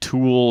through the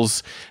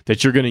tools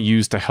that you're going to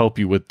use to help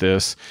you with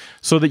this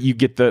so that you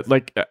get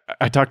like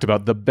I talked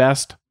about, the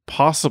best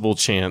possible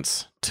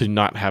chance to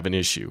not have an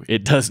issue.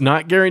 It does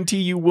not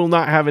guarantee you will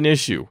not have an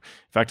issue.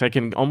 In fact, I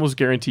can almost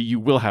guarantee you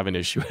will have an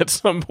issue at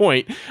some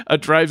point. A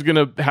drive's going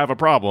to have a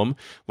problem,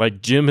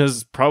 like Jim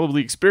has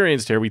probably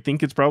experienced here. We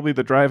think it's probably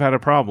the drive had a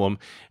problem.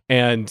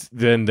 And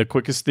then the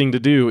quickest thing to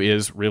do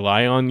is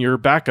rely on your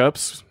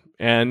backups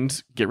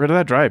and get rid of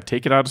that drive.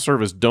 Take it out of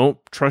service. Don't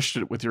trust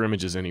it with your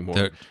images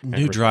anymore.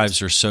 New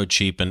drives are so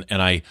cheap. And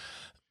I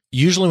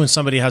usually when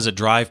somebody has a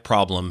drive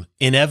problem,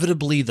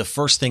 inevitably the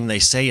first thing they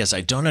say is,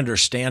 I don't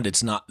understand.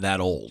 It's not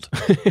that old,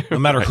 no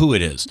matter right. who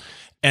it is.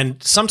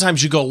 And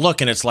sometimes you go look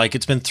and it's like,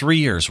 it's been 3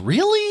 years.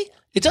 Really?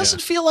 It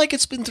doesn't feel like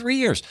it's been 3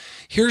 years.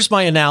 Here's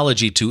my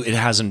analogy to it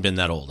hasn't been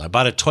that old. I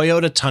bought a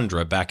Toyota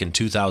Tundra back in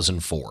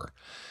 2004.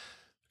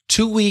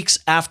 2 weeks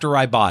after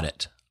I bought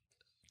it,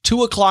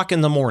 2 o'clock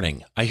in the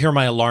morning, I hear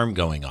my alarm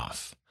going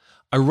off.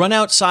 I run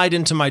outside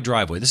into my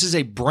driveway. This is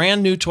a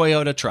brand new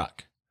Toyota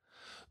truck.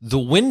 The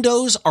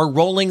windows are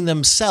rolling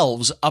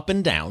themselves up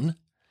and down,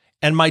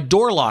 and my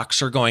door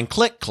locks are going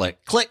click,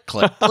 click, click,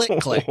 click, click,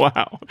 click.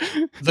 Wow.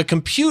 The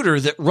computer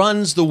that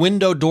runs the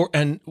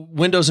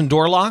windows and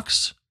door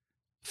locks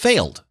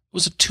failed. It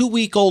was a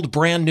 2-week-old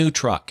brand new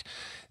truck.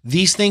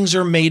 These things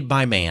are made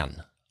by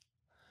man.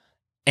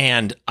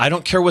 And I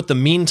don't care what the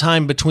mean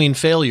time between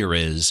failure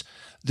is.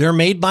 They're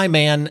made by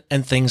man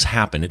and things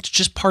happen. It's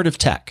just part of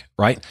tech,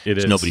 right?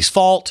 It's nobody's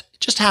fault. It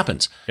just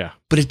happens. Yeah.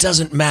 But it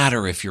doesn't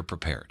matter if you're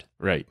prepared.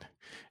 Right.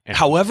 And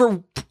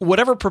However,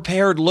 whatever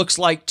prepared looks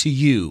like to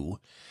you,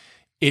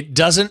 it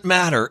doesn't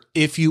matter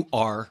if you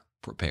are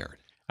prepared.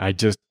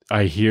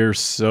 I hear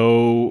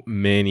so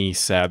many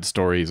sad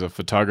stories of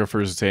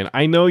photographers saying,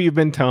 I know you've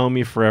been telling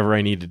me forever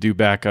I need to do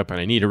backup and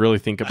I need to really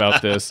think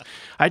about this.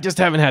 I just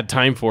haven't had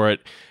time for it.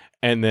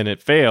 And then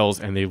it fails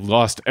and they've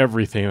lost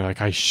everything. Like,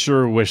 I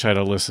sure wish I'd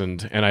have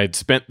listened and I'd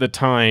spent the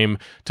time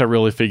to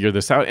really figure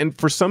this out. And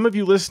for some of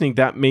you listening,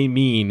 that may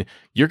mean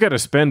you're going to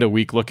spend a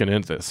week looking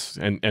into this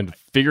and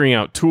figuring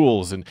out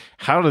tools and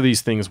how do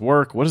these things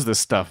work? What does this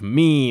stuff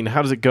mean?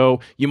 How does it go?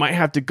 You might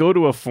have to go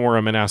to a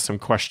forum and ask some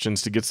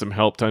questions to get some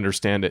help to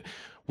understand it.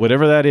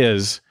 Whatever that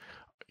is,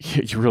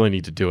 you really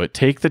need to do it.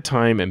 Take the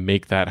time and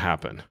make that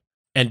happen.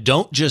 And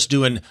don't just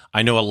do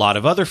I know a lot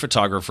of other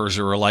photographers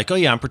who are like, oh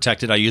yeah, I'm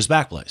protected. I use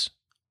Backblaze.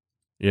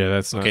 Yeah,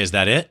 that's not... Okay, is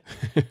that it?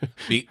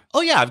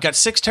 Oh yeah, I've got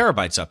 6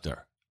 terabytes up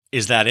there.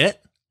 Is that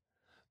it?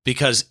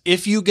 Because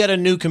if you get a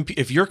new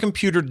if your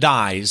computer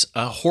dies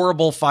a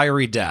horrible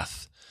fiery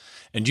death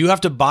and you have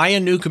to buy a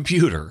new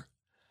computer,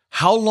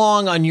 how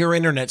long on your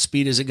internet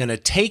speed is it going to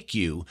take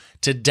you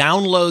to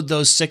download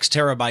those 6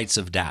 terabytes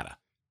of data?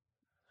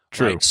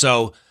 True. Right?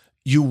 So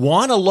you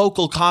want a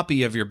local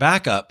copy of your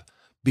backup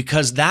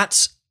because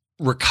that's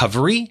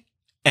recovery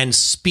and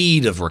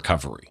speed of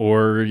recovery.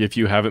 Or if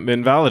you haven't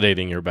been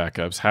validating your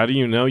backups, how do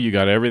you know you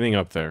got everything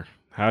up there?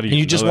 How do you? And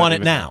you know just that want it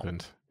even now,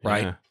 happened?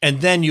 right? Yeah.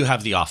 And then you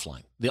have the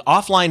offline. The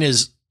offline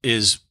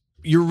is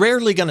you're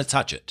rarely going to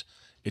touch it.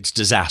 It's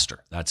disaster.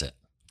 That's it.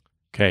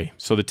 Okay,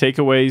 so the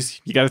takeaways,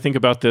 you got to think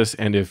about this.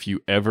 And if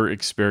you ever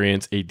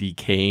experience a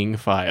decaying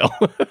file,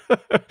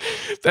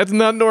 that's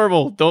not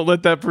normal. Don't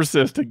let that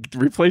persist.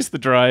 Replace the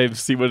drive,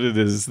 see what it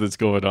is that's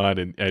going on.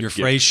 And Your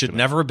phrase should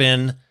never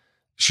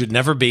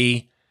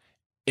be,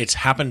 it's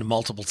happened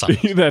multiple times.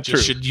 That's true.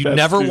 You That's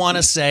never true. want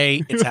to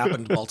say it's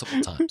happened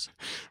multiple times.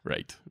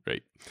 Right.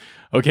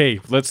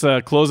 Okay, let's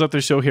close out the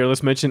show here.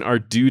 Let's mention our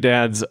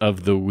doodads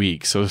of the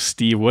week. So,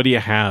 Steve, what do you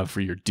have for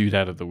your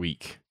doodad of the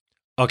week?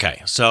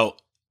 Okay, so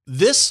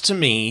this to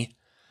me,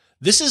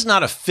 this is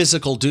not a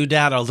physical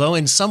doodad, although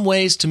in some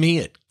ways to me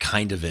it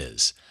kind of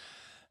is.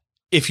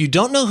 If you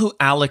don't know who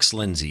Alex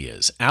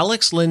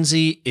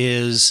Lindsay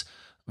is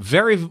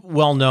very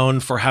well known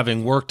for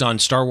having worked on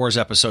Star Wars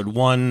Episode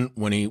 1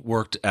 when he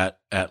worked at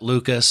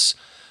Lucas.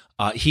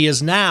 He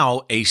is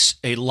now a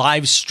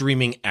live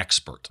streaming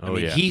expert.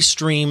 He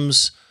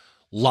streams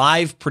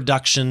live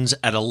productions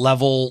at a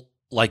level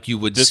like you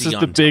would see on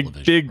television. This is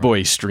the big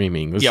boy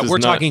streaming. We're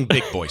talking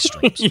big boy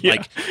streams,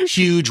 like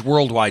huge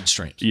worldwide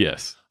streams.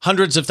 Yes.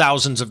 Hundreds of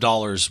thousands of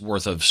dollars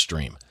worth of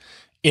stream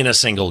in a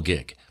single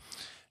gig.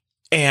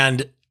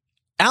 And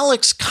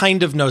Alex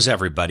kind of knows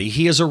everybody.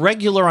 He is a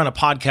regular on a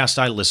podcast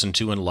I listen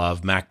to and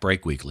love, Mac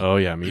Break Weekly. Oh,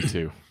 yeah, me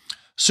too.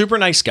 Super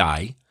nice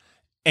guy.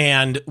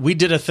 And we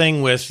did a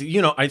thing with,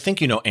 I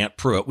think Aunt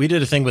Pruitt. We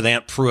did a thing with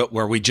Aunt Pruitt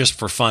where we just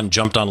for fun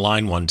jumped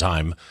online one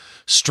time,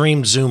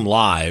 streamed Zoom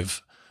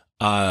live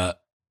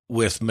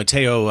with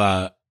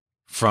Matteo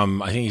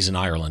from, I think he's in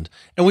Ireland.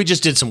 And we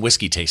just did some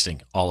whiskey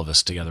tasting, all of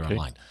us together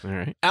online. All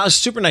right. Alex,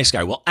 super nice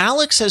guy. Well,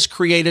 Alex has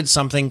created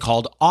something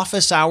called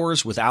Office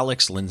Hours with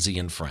Alex Lindsay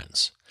and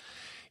Friends.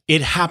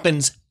 It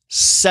happens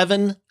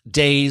 7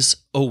 days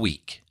a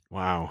week.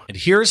 Wow. And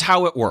here's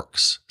how it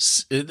works.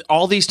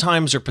 All these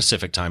times are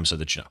Pacific time, so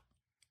that you know.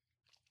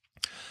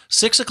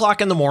 6 o'clock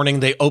in the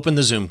morning, they open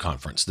the Zoom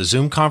conference. The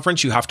Zoom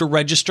conference, you have to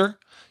register.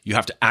 You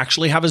have to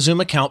actually have a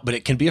Zoom account, but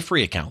it can be a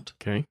free account.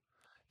 Okay.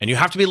 And you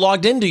have to be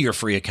logged into your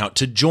free account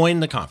to join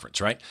the conference,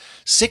 right?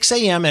 6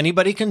 a.m.,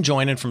 anybody can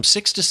join, and from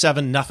 6 to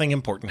 7, nothing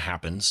important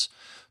happens.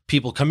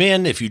 People come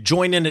in. If you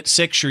join in at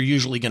 6, you're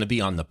usually going to be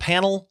on the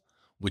panel,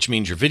 which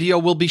means your video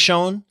will be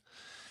shown.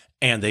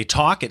 And they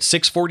talk. At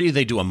 6:40,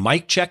 they do a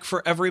mic check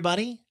for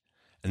everybody.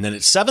 And then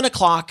at 7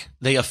 o'clock,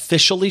 they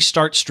officially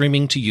start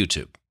streaming to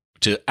YouTube,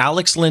 to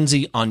Alex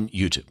Lindsay on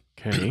YouTube.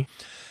 Okay.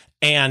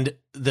 And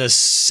the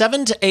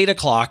 7 to 8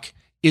 o'clock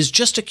is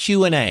just a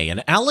Q&A.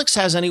 And Alex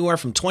has anywhere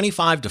from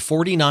 25 to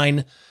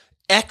 49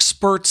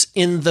 experts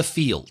in the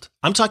field.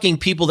 I'm talking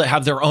people that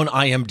have their own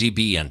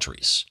IMDb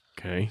entries.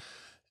 Okay.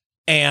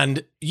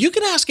 And you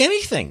can ask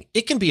anything.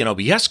 It can be an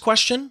OBS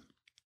question.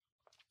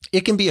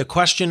 It can be a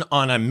question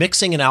on I'm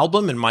mixing an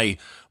album and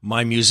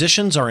my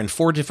musicians are in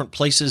 4 different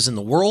places in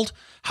the world.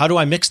 How do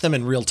I mix them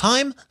in real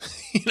time?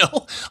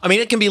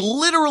 It can be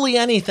literally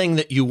anything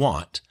that you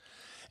want.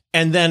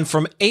 And then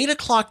from 8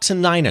 o'clock to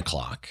 9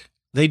 o'clock,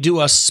 they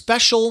do a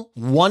special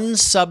 1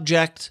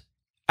 subject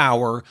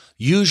hour,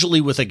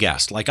 usually with a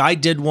guest. Like I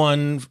did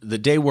one the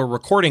day we're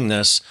recording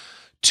this,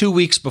 2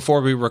 weeks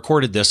before we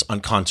recorded this on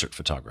concert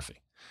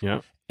photography.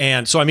 Yeah.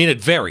 And so, I mean,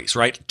 it varies,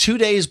 right? 2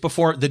 days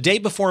before, the day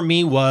before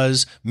me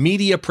was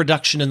media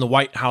production in the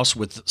White House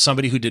with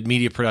somebody who did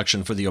media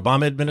production for the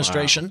Obama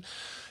administration. Wow.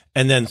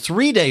 And then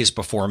 3 days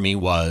before me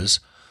was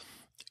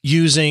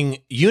using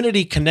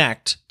Unity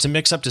Connect to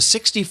mix up to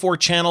 64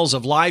 channels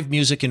of live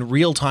music in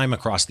real time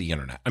across the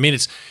internet. I mean,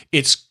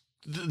 it's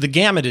the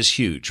gamut is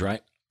huge,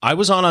 right? I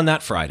was on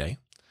that Friday,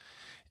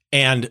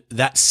 and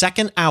that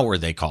second hour,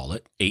 they call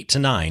it, 8 to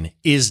 9,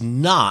 is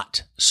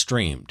not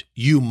streamed.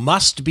 You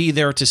must be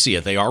there to see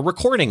it. They are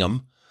recording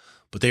them,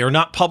 but they are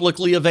not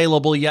publicly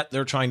available yet.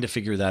 They're trying to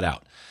figure that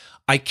out.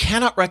 I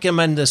cannot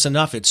recommend this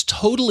enough. It's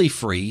totally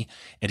free.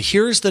 And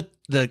here's the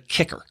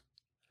kicker.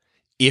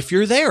 If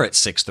you're there at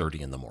 6:30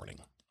 in the morning,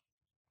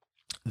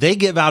 they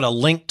give out a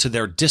link to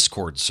their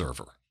Discord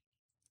server.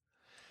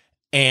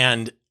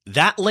 And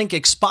that link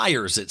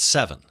expires at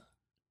 7.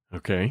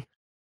 Okay.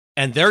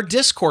 And their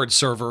Discord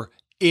server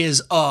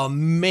is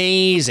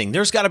amazing.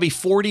 There's got to be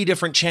 40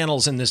 different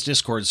channels in this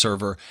Discord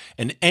server,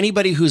 and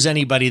anybody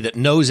that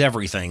knows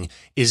everything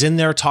is in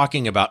there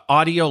talking about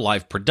audio,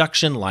 live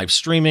production, live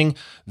streaming,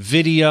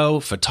 video,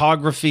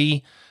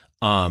 photography,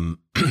 ATEMs,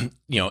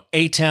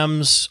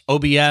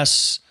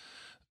 OBS,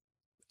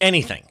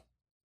 anything,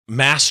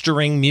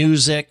 mastering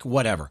music,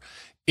 whatever.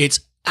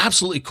 It's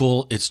absolutely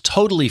cool. It's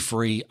totally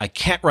free. I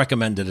can't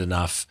recommend it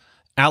enough.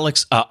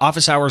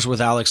 Office Hours with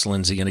Alex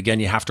Lindsay. And again,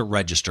 you have to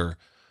register,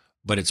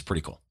 but it's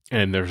pretty cool.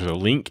 And there's a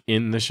link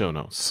in the show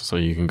notes, so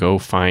you can go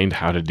find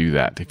how to do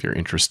that if you're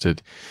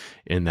interested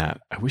in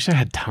that. I wish I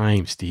had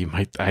time, Steve.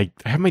 I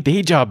have my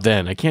day job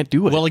then. I can't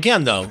do it. Well,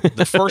 again, though,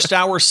 the first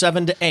hour,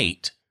 7 to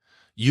 8,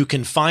 you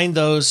can find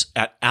those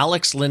at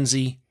Alex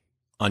Lindsay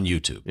on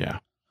YouTube. Yeah.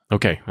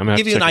 Okay. I'm going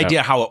to give you an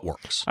idea how it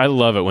works. I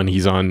love it when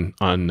he's on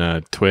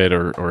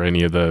Twitter or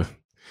any of the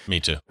Me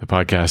too. The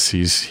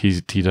podcasts.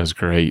 He does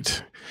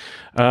great.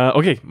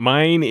 Okay,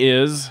 mine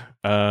is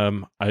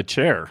a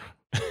chair,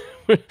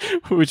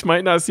 which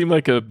might not seem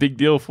like a big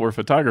deal for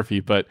photography,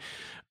 but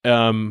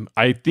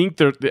I think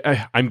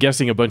I'm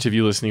guessing a bunch of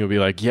you listening will be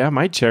like, yeah,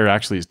 my chair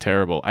actually is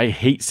terrible. I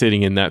hate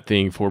sitting in that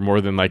thing for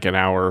more than like an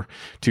hour,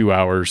 2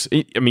 hours.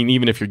 I mean,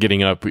 even if you're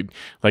getting up,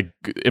 like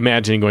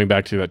imagining going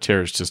back to that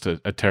chair is just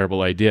a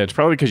terrible idea. It's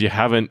probably because you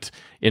haven't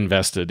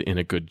invested in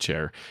a good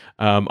chair.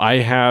 I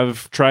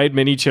have tried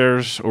many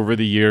chairs over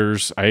the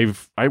years.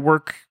 I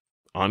work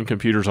on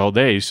computers all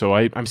day, so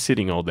I'm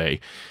sitting all day,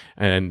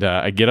 and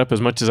I get up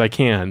as much as I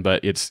can,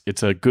 but it's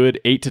a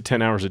good 8 to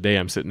 10 hours a day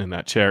I'm sitting in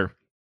that chair.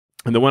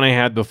 And the one I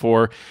had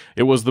before,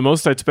 it was the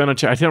most I'd spent on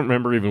chair. I don't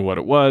remember even what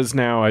it was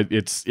now.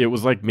 It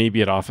was like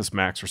maybe at Office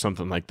Max or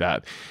something like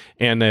that.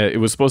 And it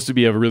was supposed to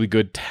be a really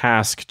good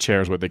task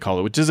chair is what they call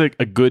it, which is a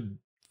good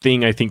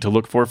thing, I think, to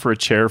look for a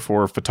chair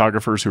for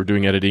photographers who are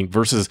doing editing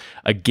versus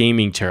a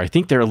gaming chair. I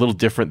think they're a little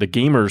different. The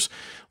gamers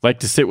like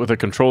to sit with a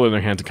controller in their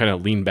hand to kind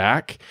of lean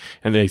back,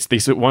 and they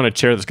want a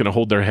chair that's going to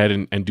hold their head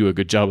and do a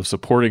good job of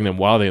supporting them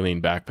while they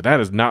lean back. But that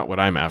is not what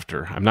I'm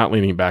after. I'm not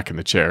leaning back in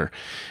the chair.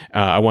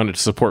 I want it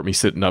to support me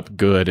sitting up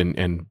good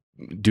and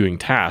doing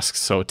tasks.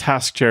 So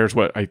task chair is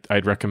what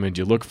I'd recommend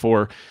you look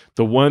for.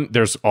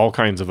 There's all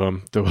kinds of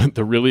them.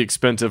 The really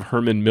expensive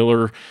Herman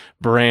Miller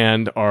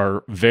brand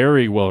are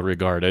very well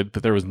regarded,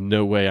 but there was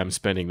no way I'm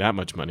spending that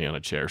much money on a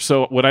chair.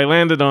 So what I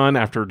landed on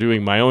after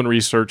doing my own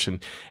research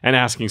and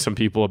asking some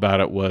people about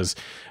it was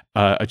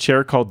a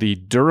chair called the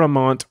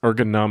Duramont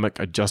Ergonomic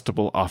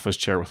Adjustable Office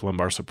Chair with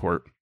lumbar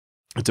support.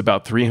 It's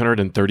about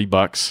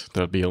 $330.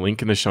 There'll be a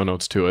link in the show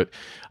notes to it.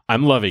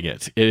 I'm loving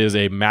it. It is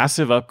a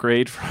massive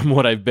upgrade from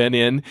what I've been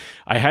in.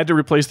 I had to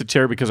replace the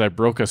chair because I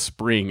broke a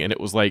spring and it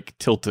was like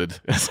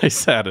tilted as I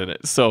sat in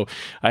it. So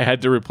I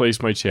had to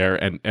replace my chair,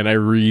 and I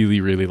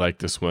really, really like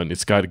this one.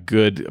 It's got a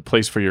good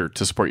place to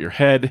support your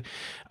head.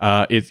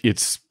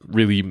 It's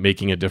really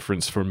making a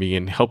difference for me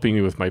and helping me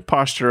with my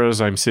posture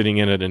as I'm sitting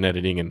in it and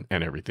editing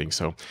and everything.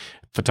 So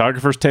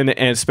photographers tend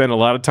to spend a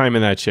lot of time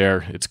in that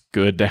chair. It's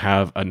good to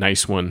have a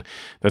nice one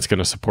that's going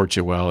to support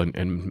you well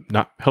and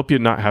not help you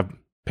not have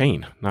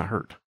pain, not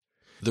hurt.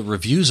 The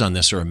reviews on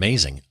this are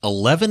amazing.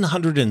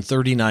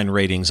 1,139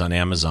 ratings on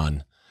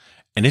Amazon,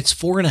 and it's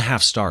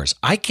 4.5 stars.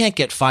 I can't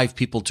get 5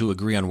 people to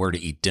agree on where to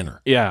eat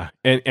dinner. Yeah,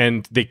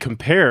 and they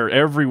compare,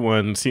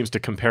 everyone seems to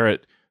compare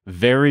it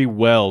very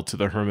well to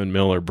the Herman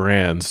Miller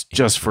brands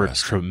just for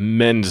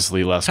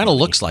tremendously less money. Kind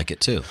of looks like it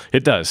too.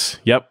 It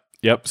does. Yep.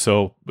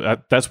 So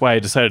that's why I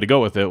decided to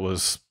go with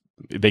it.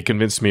 They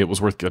convinced me it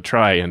was worth a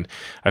try, and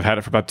I've had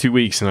it for about 2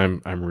 weeks,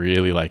 and I'm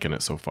really liking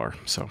it so far.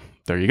 So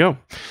there you go.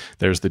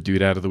 There's the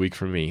Dude-Out of the Week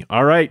from me.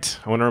 All right.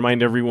 I want to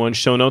remind everyone,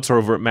 show notes are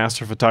over at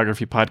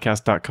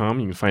masterphotographypodcast.com.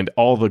 You can find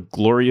all the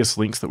glorious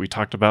links that we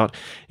talked about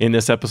in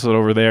this episode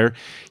over there.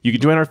 You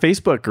can join our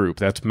Facebook group.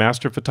 That's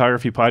Master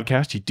Photography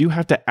Podcast. You do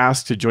have to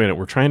ask to join it.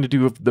 We're trying to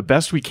do the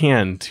best we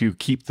can to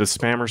keep the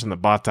spammers and the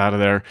bots out of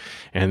there.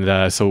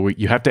 And so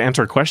you have to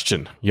answer a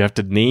question. You have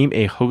to name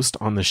a host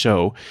on the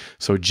show.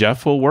 So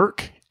Jeff will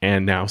work,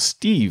 and now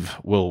Steve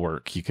will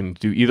work. You can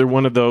do either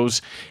one of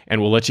those, and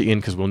we'll let you in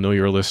because we'll know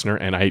you're a listener.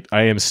 And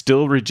I am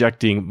still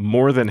rejecting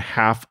more than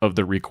half of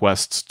the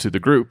requests to the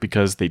group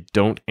because they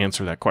don't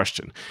answer that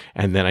question.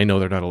 And then I know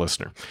they're not a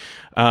listener.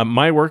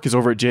 My work is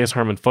over at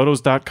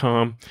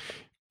jsharmonphotos.com.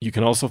 You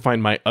can also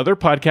find my other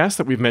podcast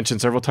that we've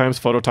mentioned several times,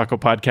 Photo Taco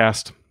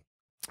Podcast.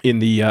 In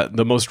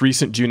the most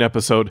recent June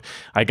episode,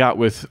 I got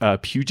with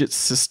Puget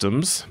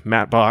Systems,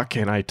 Matt Bach,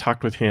 and I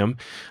talked with him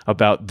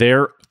about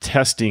their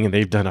testing, and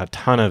they've done a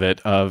ton of it,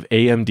 of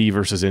AMD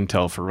versus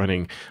Intel for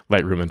running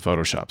Lightroom and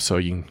Photoshop. So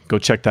you can go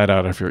check that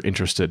out if you're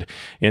interested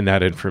in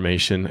that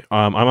information.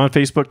 I'm on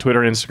Facebook,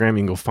 Twitter, and Instagram.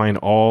 You can go find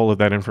all of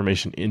that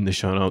information in the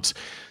show notes.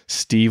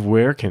 Steve,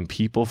 where can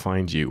people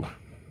find you?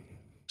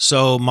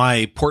 So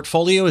my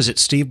portfolio is at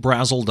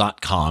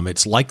stevebrazel.com.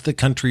 It's like the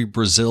country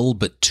Brazil,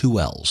 but 2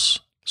 L's.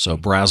 So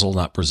Brazel,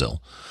 not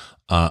Brazil.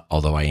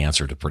 Although I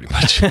answer to pretty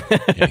much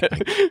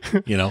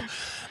anything,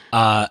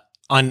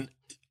 on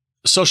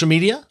social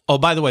media. Oh,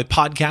 by the way,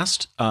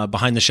 podcast,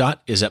 Behind the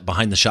Shot is at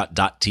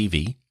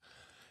behindtheshot.tv.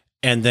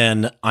 And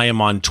then I am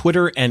on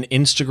Twitter and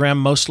Instagram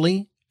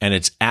mostly, and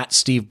it's at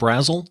Steve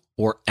Brazel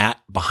or at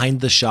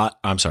Behind the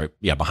Shot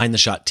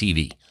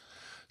TV.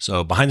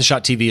 So Behind the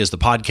Shot TV is the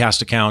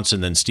podcast accounts,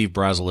 and then Steve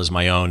Brazel is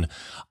my own.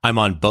 I'm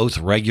on both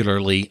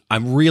regularly.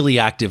 I'm really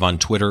active on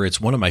Twitter.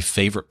 It's one of my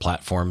favorite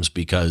platforms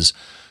because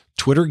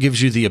Twitter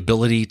gives you the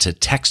ability to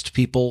text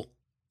people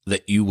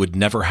that you would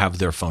never have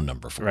their phone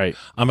number for. Right.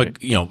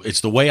 It's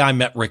the way I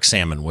met Rick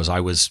Salmon was I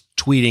was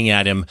tweeting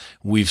at him.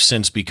 We've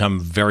since become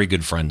very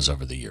good friends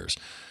over the years.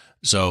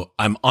 So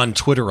I'm on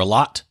Twitter a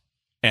lot,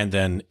 and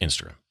then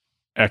Instagram.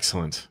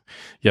 Excellent.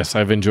 Yes,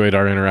 I've enjoyed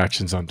our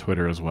interactions on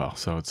Twitter as well.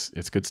 So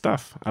it's good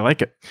stuff. I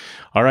like it.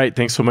 All right.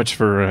 Thanks so much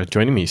for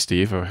joining me,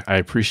 Steve. I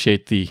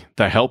appreciate the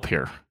help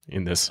here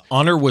in this.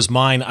 Honor was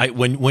mine.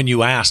 When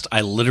you asked,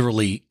 I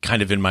literally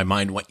kind of in my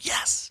mind went,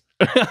 yes.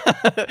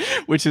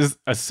 Which is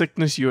a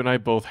sickness you and I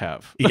both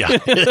have. Yeah.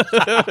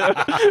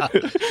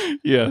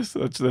 Yes,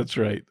 that's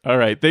right. All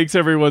right. Thanks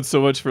everyone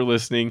so much for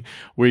listening.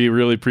 We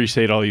really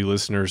appreciate all you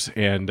listeners,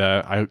 and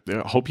I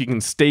hope you can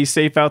stay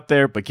safe out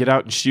there, but get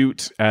out and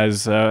shoot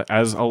as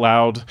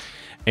allowed.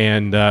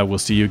 And we'll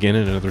see you again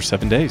in another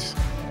 7 days.